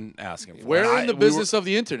he's been asking for. We're in the we business of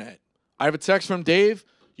the internet. I have a text from Dave.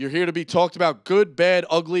 You're here to be talked about good, bad,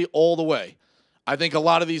 ugly, all the way. I think a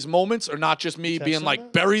lot of these moments are not just me being on like,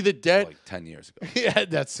 that? bury the dead. like 10 years ago. Yeah,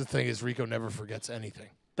 that's the thing is Rico never forgets anything.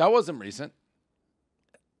 That wasn't recent.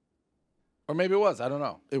 Or maybe it was. I don't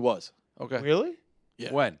know. It was. Okay. Really?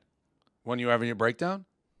 Yeah. When? When you were having your breakdown?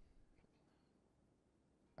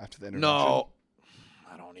 After the intervention. No.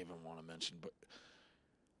 I don't even want to mention, but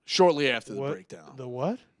shortly after the What? breakdown. The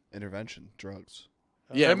what? Intervention. Drugs.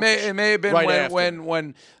 Yeah. It may have been right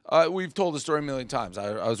when we've told the story a million times.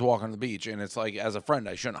 I was walking on the beach, and it's like, as a friend,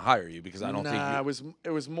 I shouldn't hire you because I don't think it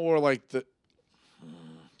was more like the.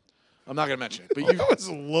 I'm not gonna mention it, but you. That was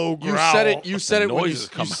a low You growl. said it. You said it when you noises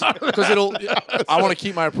come out. because it'll. I want to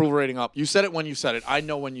keep my approval rating up. You said it when you said it. I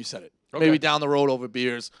know when you said it. Maybe down the road over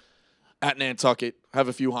beers, at Nantucket, have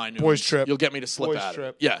a few high noons. Boys trip. You'll get me to slip Boys out trip.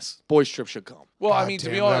 of it. Yes, boys trip should come. Well, I God mean, to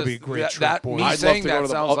be damn, that'd honest, be a great trip, that boys. me I'd love saying to go that to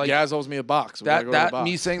the. sounds like Gaz owes me a box. We gotta go to the that box.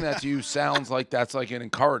 me saying that to you sounds like that's like an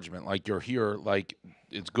encouragement. Like you're here, like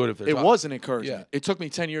it's good if there's. It was an encouragement. Yeah. It took me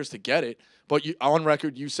 10 years to get it, but on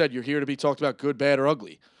record, you said you're here to be talked about good, bad, or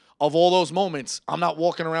ugly. Of all those moments, I'm not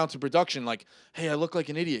walking around to production like, hey, I look like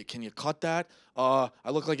an idiot. Can you cut that? I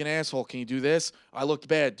look like an asshole. Can you do this? I looked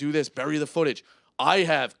bad. Do this. Bury the footage. I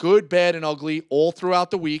have good, bad, and ugly all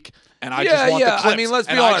throughout the week, and I just want the clips. I mean, let's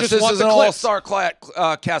be And I honest. just This want is the an clips.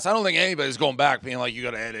 all-star cast. I don't think anybody's going back being like, you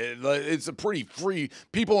got to edit. It's a pretty free.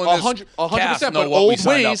 People in this 100%. cast know But what we old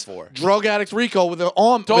signed ways, up for. drug addict Rico with the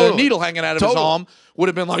arm, with a Totally. needle hanging out of his Totally. arm would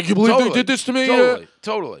have been like, "You believe they did this to me?"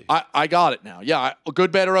 Totally. I got it now. Yeah,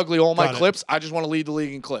 good, bad, or ugly. All my Got it. clips. I just want to lead the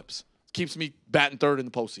league in clips. Keeps me batting third in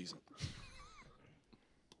the postseason.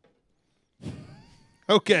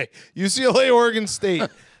 Okay, UCLA, Oregon State.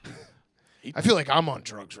 I feel like I'm on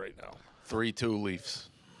drugs right now. 3-2 Leafs.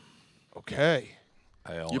 Okay.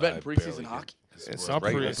 You betting preseason hockey? It's not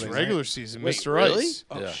regular it's season. regular season. Wait, Mr. really? Ice.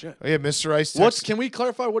 Oh Yeah. shit. Oh, yeah, Mr. Ice. Can we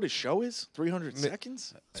clarify what his show is? 300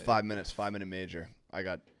 seconds? It's 5 minutes, 5-minute major. I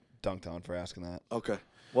got dunked on for asking that. Okay.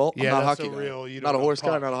 Well, Yeah, I'm not a that's hockey a guy. real- you Not don't a know horse guy,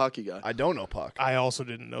 puck. not a hockey guy. I don't know puck. I also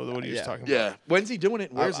didn't know what he was Yeah. talking about. Yeah. When's he doing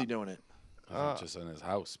it? Where's he doing it? Just in his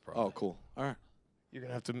house, probably. Oh, cool. All right. You're going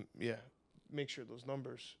to have to, make sure those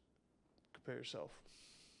numbers compare yourself.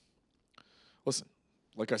 Listen,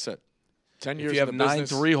 like I said, 10 years If you have in the 9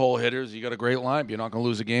 business. 3-hole hitters, you got a great lineup. You're not going to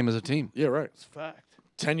lose a game as a team. Yeah, right. It's a fact.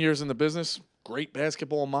 10 years in the business, great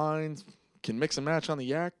basketball mind, can mix and match on the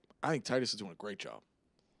yak. I think Titus is doing a great job.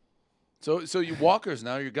 So you Walker's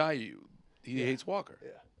now your guy. He hates Walker.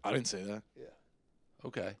 Yeah. I didn't say that.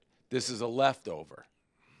 Okay. This is a leftover.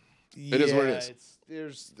 It is what it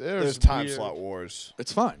is. There's time weird- slot wars.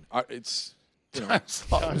 It's fine. It's, you know,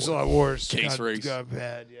 Time slot wars. Case got, race. Got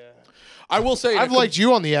bad, yeah. I will say. I've liked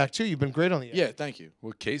you on the act, too. You've been great on the act. Yeah, thank you.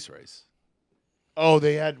 What case race? Oh,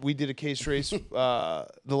 we did a case race. The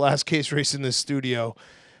last case race in this studio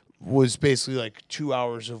was basically like 2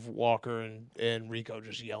 hours of Walker and Rico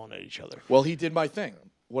just yelling at each other. Well, he did my thing.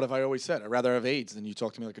 What have I always said? I'd rather have AIDS than you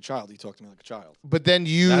talk to me like a child. He talked to me like a child. But then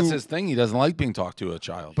you. That's his thing. He doesn't like being talked to a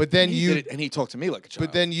child. But then He you. did it, and he talked to me like a child.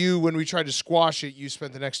 But then you, when we tried to squash it, you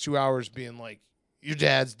spent the next 2 hours being like, your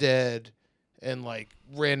dad's dead, and like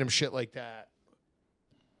random shit like that.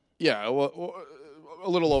 Yeah, well, a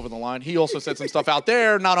little over the line. He also said some stuff out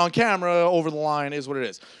there, not on camera, over the line, is what it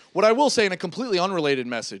is. What I will say in a completely unrelated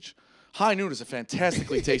message, High Noon is a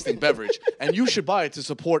fantastically tasting beverage, and you should buy it to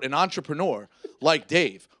support an entrepreneur like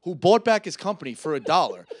Dave, who bought back his company for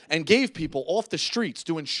 $1 and gave people off the streets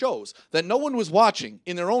doing shows that no one was watching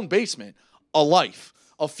in their own basement a life,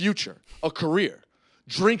 a future, a career.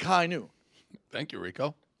 Drink High Noon. Thank you,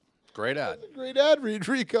 Rico. Great ad. Great ad read,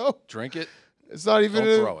 Rico. Drink it. It's not even.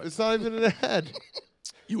 Don't throw it. It's not even an ad.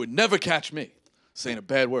 You would never catch me saying a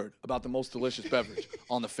bad word about the most delicious beverage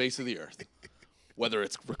on the face of the earth, whether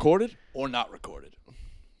it's recorded or not recorded.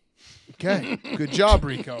 Okay, good job,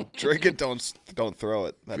 Rico. Drink it, don't throw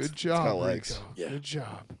it. That's Good it's job, got legs. Rico. Yeah. Good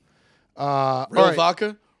job. Real all right.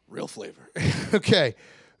 vodka, real flavor. Okay,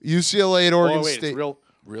 UCLA at Oregon Oh, wait, State. it's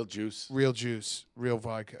real Juice. Real juice, real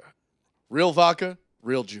vodka. vodka,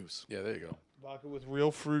 real juice. Yeah, there you go. Vodka with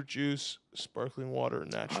real fruit juice, sparkling water,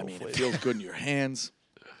 and natural I mean, flavor. it feels good in your hands.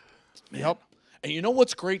 Man. Yep. And you know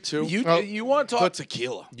what's great too? You want to the talk?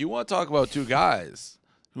 tequila. You want to talk about two guys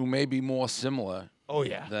who may be more similar Oh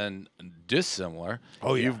yeah. than dissimilar.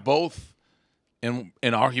 Oh, yeah. You've both, and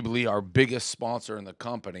arguably our biggest sponsor in the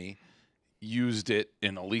company, used it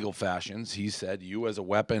in illegal fashions. He said you as a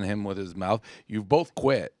weapon, him with his mouth. You've both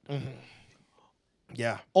quit.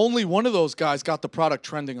 Yeah. Only one of those guys got the product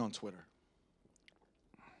trending on Twitter.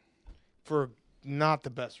 For not the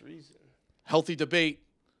best reason. Healthy debate.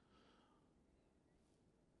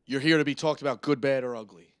 You're here to be talked about good, bad, or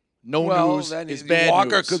ugly. No news then is bad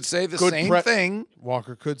Walker news. could say the Good same pre- thing.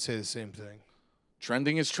 Walker could say the same thing.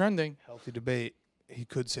 Trending is trending. Healthy debate. He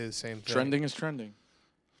could say the same thing. Trending is trending.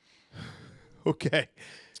 Okay.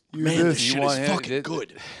 Man, this shit want is him- fucking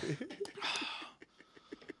good.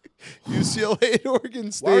 UCLA at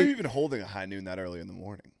Oregon State. Why are you even holding a High Noon that early in the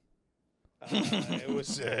morning? It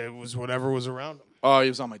was whatever was around him. Oh, he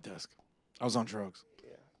was on my desk. I was on drugs.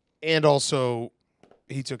 And also,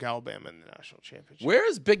 he took Alabama in the national championship. Where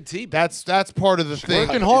is Big T? That's part of the thing.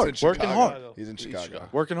 Working hard. He's in Working Chicago. hard. He's in Chicago.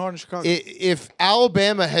 Working hard in Chicago. If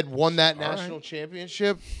Alabama had won that All right. national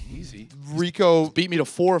championship, Easy. Rico Beat me to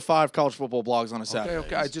 4 or 5 college football blogs on a Saturday.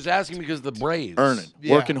 Okay. I just asking because of the Braves. Earning.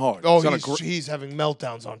 Yeah. Working hard. Oh, He's on a he's having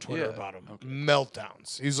meltdowns on Twitter Yeah. about him.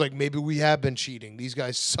 Meltdowns. He's like, maybe we have been cheating. These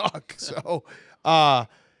guys suck. So,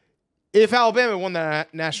 if Alabama won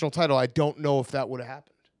that national title, I don't know if that would have happened.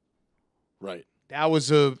 Right. That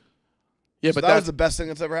was a. Yeah, So but that was that's the best thing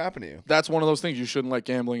that's ever happened to you. that's one of those things. You shouldn't let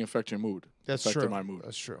gambling affect your mood. That's Affected true. my mood.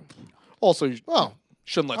 That's true. Also, you Well,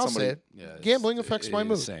 shouldn't let I'll somebody. say it. Yeah, it's- Gambling affects my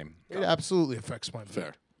mood. Same. It absolutely affects my mood.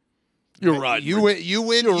 Fair. You're right. You win. You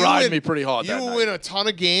win. You're you riding win, me pretty hard You that night. win a ton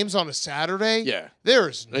of games on a Saturday. Yeah. There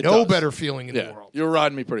is It no does. better feeling in the Yeah. world. You're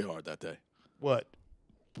riding me pretty hard that day. What?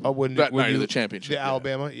 When That when night you, of the championship. the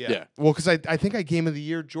Alabama? Yeah. Yeah. Well, because I think I game of the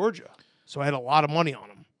year Georgia, so I had a lot of money on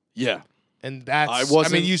them, Yeah. and that's. I I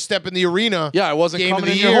wasn't- mean, you step in the arena. Yeah, I wasn't Game of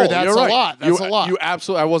coming the in your year, hole. that's You're a right. lot. That's a lot. You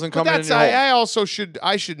absolutely. I wasn't But coming in that's your hole. I also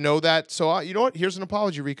should know that. So you know what? Here's an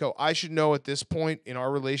apology, Rico. I should know at this point in our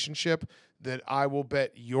relationship that I will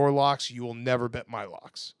bet your locks. You will never bet my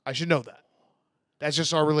locks. I should know that. That's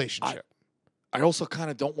just our relationship. I also kind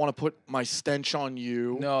of don't want to put my stench on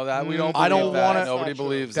you. No, that we don't. I don't believe that. wanna- Nobody That's not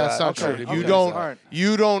believes That's that. not true. Nobody You believes don't. that.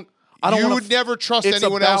 You don't. I don't you wanna would never trust It's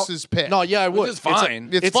anyone about- else's pick. No, yeah, I would. is fine.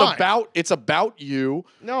 It's fine. It's about you.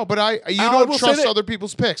 No, but you I don't will say trust that- other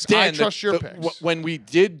people's picks. Dan, I trust your picks. When we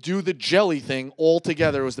did do the jelly thing all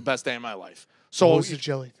together, it was the best day of my life. So What was the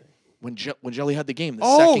jelly thing? when Jelly had the game, the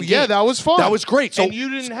Oh second yeah, game, that was fun. that was great. So and you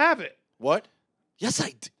didn't have it. what? Yes, I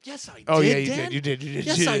did. Yes, I did. Oh yeah, you Dan. did. You did. You did.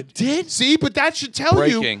 Yes, you I did. did. See, but that should tell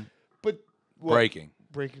you. Breaking. But what?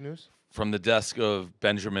 Breaking news. From the desk of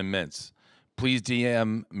Benjamin Mintz. Please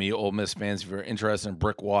DM me, Ole Miss fans, if you're interested in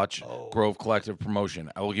Brick Watch Grove Collective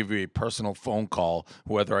promotion. I will give you a personal phone call,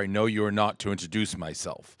 whether I know you or not, to introduce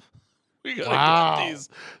myself. We gotta Wow. get these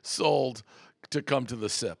sold to come to the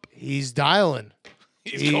SIP. He's dialing.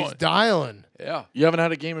 He's going. dialing. Yeah, You haven't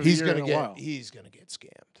had a game of the He's year gonna in a get. while. He's gonna get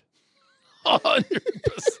scammed.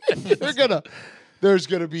 100%. There's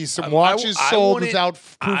gonna be some watches sold wouldn't- without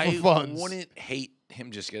proof I of funds. wouldn't hate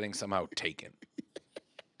him just getting somehow taken.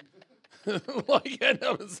 Like end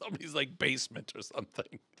up in somebody's like basement or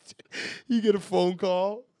something. You get a phone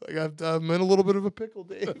call. Like I'm in a little bit of a pickle,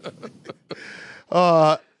 Dave.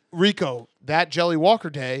 Rico, that Jelly Walker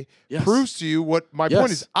day Yes. proves to you what my Yes.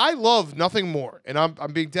 point is. I love nothing more, and I'm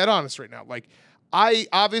being dead honest right now. Like I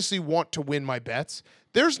obviously want to win my bets.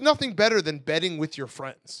 There's nothing better than betting with your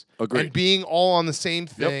friends. Agreed. And being all on the same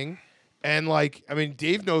thing. And like, I mean,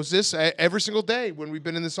 Dave knows this. Every single day when we've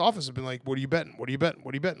been in this office, I've been like, "What are you betting? What are you betting?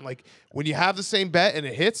 What are you betting?" Like when you have the same bet and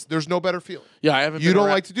it hits, there's no better feeling. Yeah, I haven't. You been don't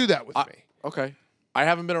around- like to do that with me. Okay, I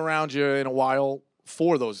haven't been around you in a while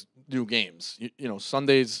for those new games. You know,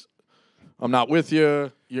 Sundays, I'm not with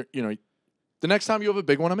you. You know, the next time you have a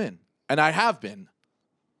big one, I'm in, and I have been.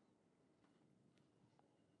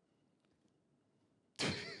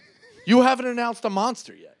 You haven't announced a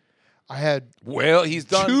monster yet. I had Well, he's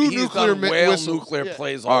done. Two He's nuclear done whale whistles. nuclear Yeah.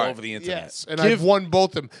 plays All all right. over the internet. yes, and I've won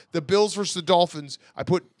both of them. The Bills versus the Dolphins. I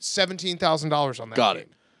put $17,000 on that. Got game,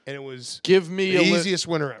 it. and it was Give me the a easiest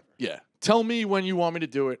winner ever. Yeah. Tell me when you want me to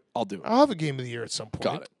do it. I'll do it. I'll have a game of the year at some point.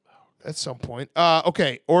 Got it. At some point.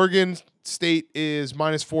 Okay. Oregon State is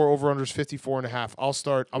 -4. Over/unders 54.5. I'll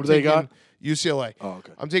start. I'm What do they taking got? UCLA. Oh,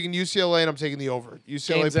 okay. I'm taking UCLA and I'm taking the over.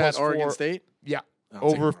 UCLA Games plus at Oregon 4. State. Yeah. I'll take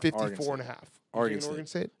Over Oregon 54.5. Oregon You taking Oregon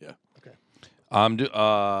State? Yeah. I'm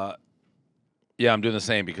doing the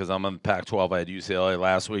same because I'm on the Pac-12. I had UCLA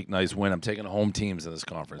last week. Nice win. I'm taking home teams in this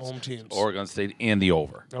conference. Home teams. Oregon State and the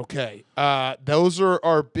over. Okay. Those are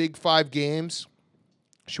our big 5 games.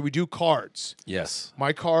 Should we do cards? Yes.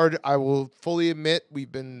 My card, I will fully admit,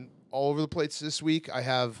 we've been all over the place this week. I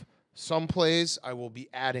have some plays. I will be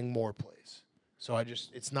adding more plays. So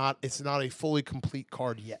it's not a fully complete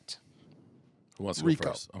card yet. Who wants to Rico. go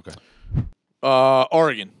first? Okay.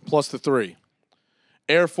 Oregon plus the 3.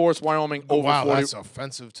 Air Force, Wyoming over Wow, 40. that's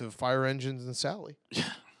offensive to fire engines and Sally.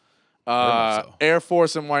 so. Air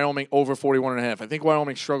Force and Wyoming over 41.5. I think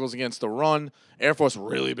Wyoming struggles against the run. Air Force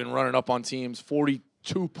really been running up on teams.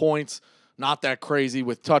 42 points, not that crazy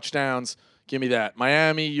with touchdowns. Give me that.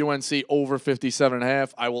 Miami, UNC over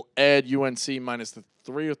 57.5. I will add UNC minus the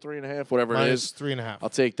 3 or 3.5, whatever it is. -3.5. I'll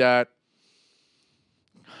take that.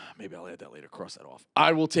 Maybe I'll add that later. Cross that off.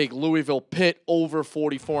 I will take Louisville Pitt over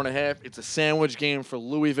 44.5. It's a sandwich game for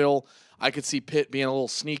Louisville. I could see Pitt being a little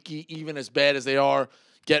sneaky, even as bad as they are,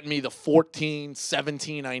 getting me the 14,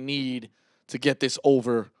 17 I need to get this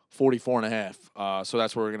over 44.5. So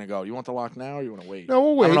that's where we're going to go. You want the lock now or you want to wait? No,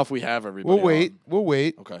 we'll I wait. don't know if we have everybody. We'll wait. on. We'll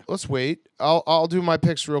wait. Okay. Let's wait. I'll do my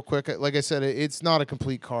picks real quick. Like I said, it's not a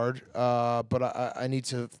complete card, but I need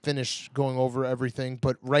to finish going over everything.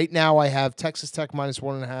 But right now I have Texas Tech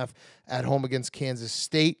 -1.5 at home against Kansas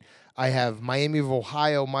State. I have Miami of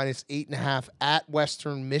Ohio -8.5 at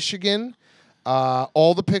Western Michigan.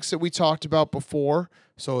 All the picks that we talked about before.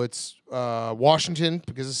 So it's Washington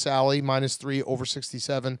because of Sally -3 over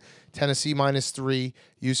 67, Tennessee -3,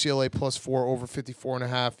 UCLA +4 over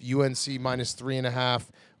 54.5, UNC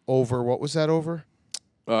 -3.5 over what was that over?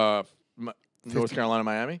 North Carolina,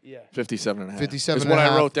 Miami? Yeah. 57.5. 57.5. is what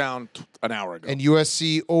I wrote down an hour ago. And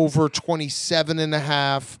USC over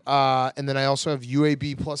 27.5, and then I also have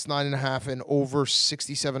UAB +9.5 and over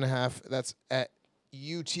 67.5. That's at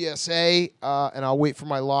UTSA, and I'll wait for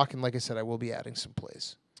my lock. And like I said, I will be adding some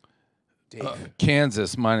plays. Dave.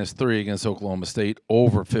 Kansas -3 against Oklahoma State,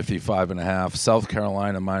 over 55.5. South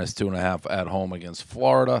Carolina -2.5 at home against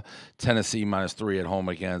Florida. Tennessee -3 at home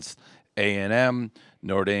against A&M.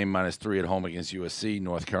 Notre Dame -3 at home against USC.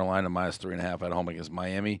 North Carolina -3.5 at home against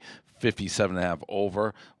Miami. 57.5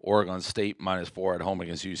 over. Oregon State -4 at home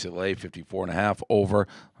against UCLA. 54.5 over.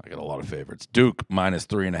 I got a lot of favorites. Duke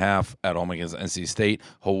 -3.5 at home against NC State.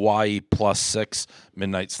 Hawaii +6.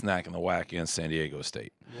 Midnight snack in the whack against San Diego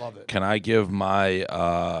State. Love it. Can I give my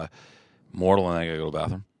mortal and I gotta go to the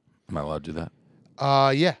bathroom? Am I allowed to do that?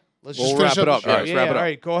 Yeah. Let's We'll just finish wrap it up. the Yeah, show. let's wrap it up. All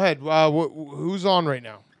right, go ahead. Who's on right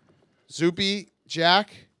now? Zoopy,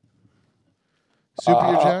 Jack?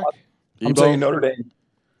 Zoopy or Jack? I'm taking Notre Dame.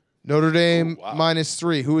 Notre Dame Oh, wow.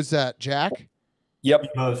 -3. Who is that? Jack? Yep.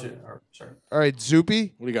 Sorry. All right,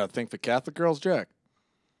 Zoopy. What do you got to think for Catholic girls, Jack?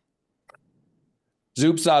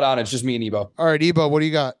 Zoop's not on. It's just me and Ebo. All right, Ebo, what do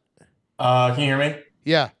you got? Can you hear me?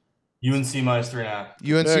 Yeah. UNC -3.5.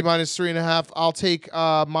 UNC Pick. -3.5. I'll take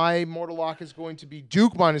my mortal lock is going to be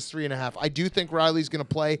Duke -3.5. I do think Riley's going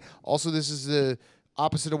to play. Also, this is the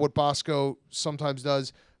opposite of what Bosco sometimes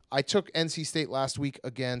does. I took NC State last week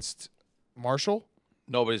against Marshall.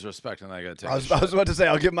 Nobody's respecting that. I gotta take. I was about to say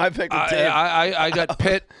I'll give my pick to Dave. I got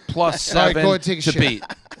Pitt +7 All right, go ahead, take a to shit. beat.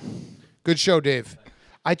 Good show, Dave.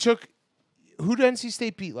 I took who did NC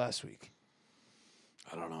State beat last week?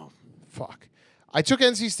 I don't know. Fuck. I took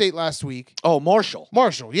NC State last week. Oh, Marshall.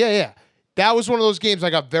 Marshall. Yeah. That was one of those games I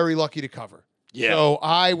got very lucky to cover. Yeah. So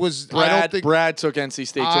I don't think Brad took NC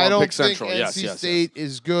State I on don't Pick think Central. NC Yes. State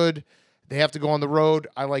is good. They have to go on the road.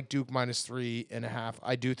 I like Duke -3.5.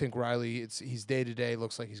 I do think Riley, he's day-to-day.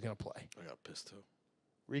 Looks like he's going to play. I got pissed too.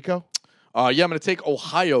 Rico? Yeah, I'm going to take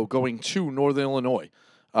Ohio going to Northern Illinois.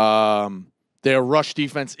 Their rush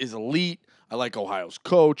defense is elite. I like Ohio's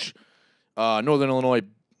coach. Northern Illinois,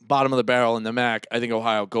 bottom of the barrel in the MAC. I think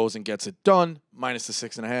Ohio goes and gets it done. Minus the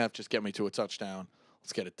 6.5. Just get me to a touchdown.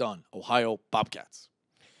 Let's get it done. Ohio Bobcats.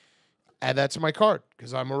 Add that to my card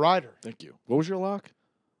because I'm a rider. Thank you. What was your lock?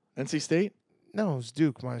 NC State? No, it's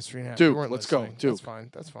Duke -3.5. Duke, You weren't let's go. listening. Duke.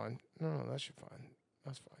 That's fine. No, that's fine.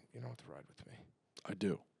 That's fine. You don't have to ride with me. I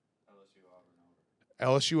do.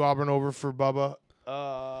 LSU Auburn over for Bubba.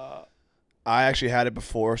 I actually had it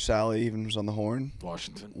before Sally even was on the horn.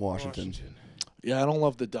 Washington. Yeah, I don't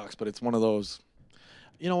love the Ducks, but it's one of those.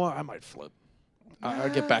 You know what? I might flip. I'll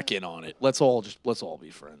get back in on it. Let's all be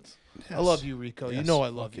friends. I love you, Rico. You know I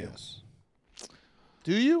love you. Yes.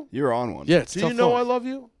 Do you? You're on one. Yeah, it's Do tough you know love. I love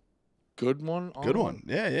you? Good one. Good one.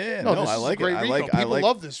 Yeah. No, No, this I is like a great it. Rico. People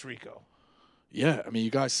love this Rico. Yeah, I mean,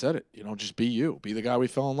 you guys said it. Just be you. Be the guy we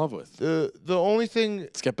fell in love with. The only thing.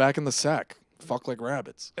 Let's get back in the sack. Fuck like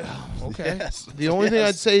rabbits. Okay. Yes. The only thing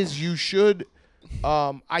I'd say is you should.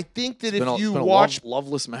 I think that It's if you been a watch,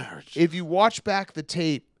 loveless marriage. if you watch back the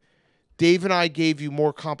tape, Dave and I gave you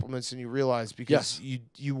more compliments than you realized because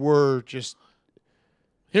you were just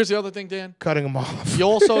Here's the other thing, Dan. cutting them off. You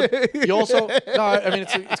also no, I mean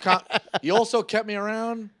you also kept me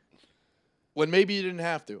around when maybe you didn't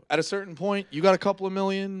have to. At a certain point, you got a couple of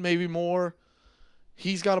million, maybe more.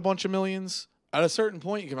 He's got a bunch of millions. At a certain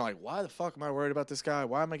point, you can be like, why the fuck am I worried about this guy?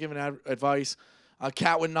 Why am I giving advice? A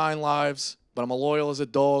cat with 9 lives, but I'm a loyal as a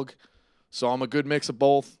dog, so I'm a good mix of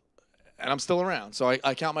both, and I'm still around. So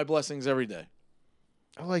I count my blessings every day.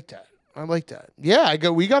 I like that. Yeah,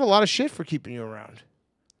 we got a lot of shit for keeping you around.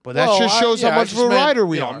 But that just shows how much of a rider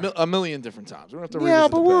we are. A million different times. We don't have to Yeah,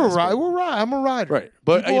 revisit but the we're a past, rider. I'm a rider. Right.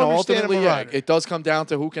 But People understand ultimately, I'm a rider. it does come down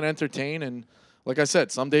to who can entertain. And like I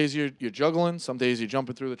said, some days you're juggling, some days you're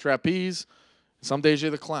jumping through the trapeze, some days you're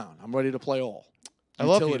the clown. I'm ready to play all. I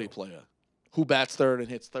love Utility you. player who bats third and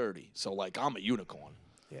hits 30. So I'm a unicorn.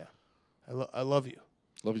 Yeah. I love you.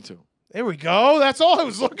 Love you too. There we go. That's all I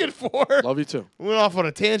was looking for. Love you too. We went off on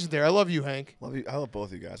a tangent there. I love you, Hank. Love you. I love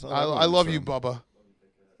both of you guys. I love you, Bubba.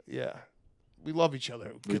 Yeah. We love each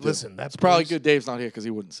other. We do. Listen, that's It's probably good Dave's not here because he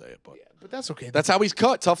wouldn't say it. But But that's okay. that's how he's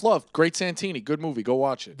cut. Tough Love. Great Santini. Good movie. Go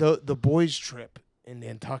watch it. The boys' trip in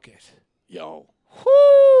Nantucket. Yo,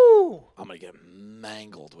 Whoo! I'm going to get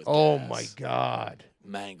mangled with Oh, gas. my God.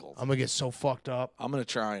 Mangled. I'm going to get so fucked up. I'm going to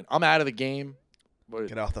try and I'm out of the game. But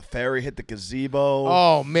Get off the ferry, hit the gazebo.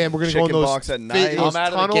 Oh, man. We're going to go in Chicken those, box at fa- night. those I'm out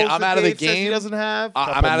of the tunnels game. I'm that out of the Dave says he game. doesn't have.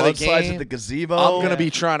 I'm out of the mudslides game. at the gazebo. I'm gonna be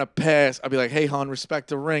trying to pass. I'll be like, "Hey, hon, respect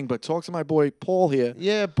the ring, but talk to my boy Paul here."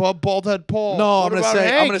 Yeah, bald head Paul. No, What I'm gonna about say-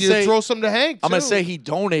 I'm Hank? gonna You say- throw some to Hank, I'm gonna too. say he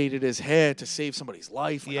donated his hair to save somebody's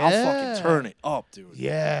life. Like, I'll Yeah. fucking turn it up, dude.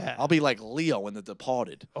 Yeah. I'll be like Leo in The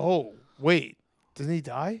Departed. Oh, wait. Doesn't he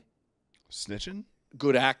die? Snitching?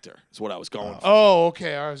 Good actor is what I was going for. Oh,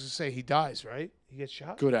 okay. I was going to say he dies, right? He gets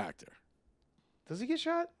shot? Good actor. Does he get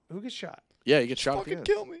shot? Who gets shot? Yeah, he gets shot at the Fucking end.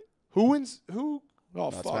 kill me. Who wins? Who? Oh,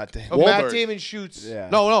 That's fuck. Matt Damon. Oh, Matt Wahlberg. Damon shoots. Yeah.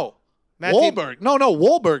 No. Matt Damon- Wahlberg. No.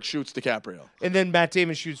 Wahlberg shoots DiCaprio. And then Matt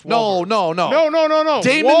Damon shoots. No. Wahlberg. No.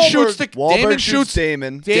 Damon Wahlberg- shoots Wahlberg Damon shoots shoots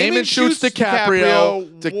Damon. Damon shoots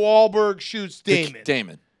DiCaprio. Wahlberg shoots Damon.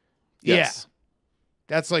 Damon. Yes.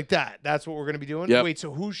 Yeah. That's like that. That's what we're going to be doing? Yep. Wait,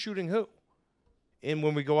 so who's shooting who? And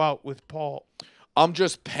when we go out with Paul. I'm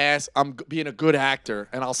being a good actor,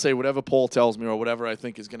 and I'll say whatever Paul tells me or whatever I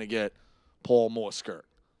think is going to get Paul more skirt.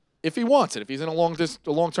 If he wants it. If he's in a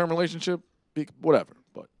long-term relationship, whatever.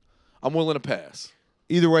 But I'm willing to pass.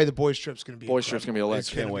 Either way, the boys' trip's going to be Boys' trip's going to be incredible.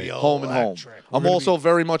 It's electric. gonna be Home and home. electric. We're I'm gonna also be-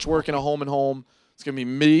 very much working a home and home. It's going to be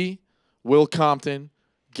me, Will Compton,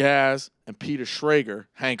 Gaz, and Peter Schrager.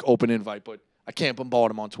 Hank, open invite, but I can't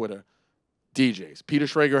bombard him on Twitter. DJs. Peter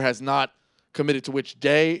Schrager has not committed to which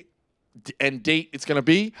day and date it's going to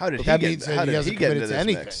be. How did he That get, means that how he did hasn't he get into committed to this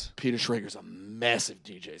anything. mix? Peter Schrager's a massive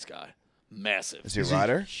DJs guy. Massive. Is he a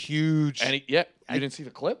rider? Huge. And you didn't see the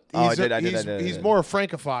clip? Oh, I He's did. He's more a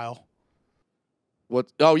francophile. What?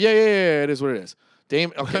 Oh, yeah. It is what it is.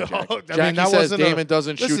 Damon. Okay, Jackie that says wasn't Damon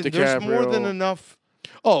doesn't shoot Listen, DiCaprio. there's more than enough.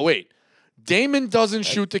 Oh, wait. Damon doesn't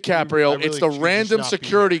shoot DiCaprio. I really It's the should random just not be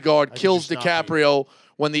security here. guard I should kills just not be DiCaprio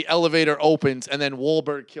when the elevator opens, and then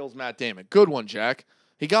Wahlberg kills Matt Damon. Good one, Jack.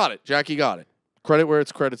 He got it. Jackie got it. Credit where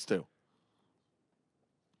it's credit's due.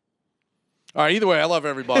 All right, either way, I love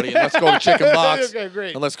everybody. And let's go to Chicken Box. Okay,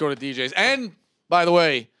 great. And let's go to DJs. And, by the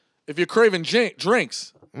way, if you're craving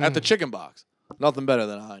drinks at the Chicken Box, nothing better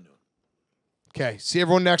than a high noon. Okay, see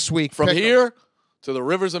everyone next week. From Pick 'em. here to the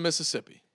rivers of Mississippi.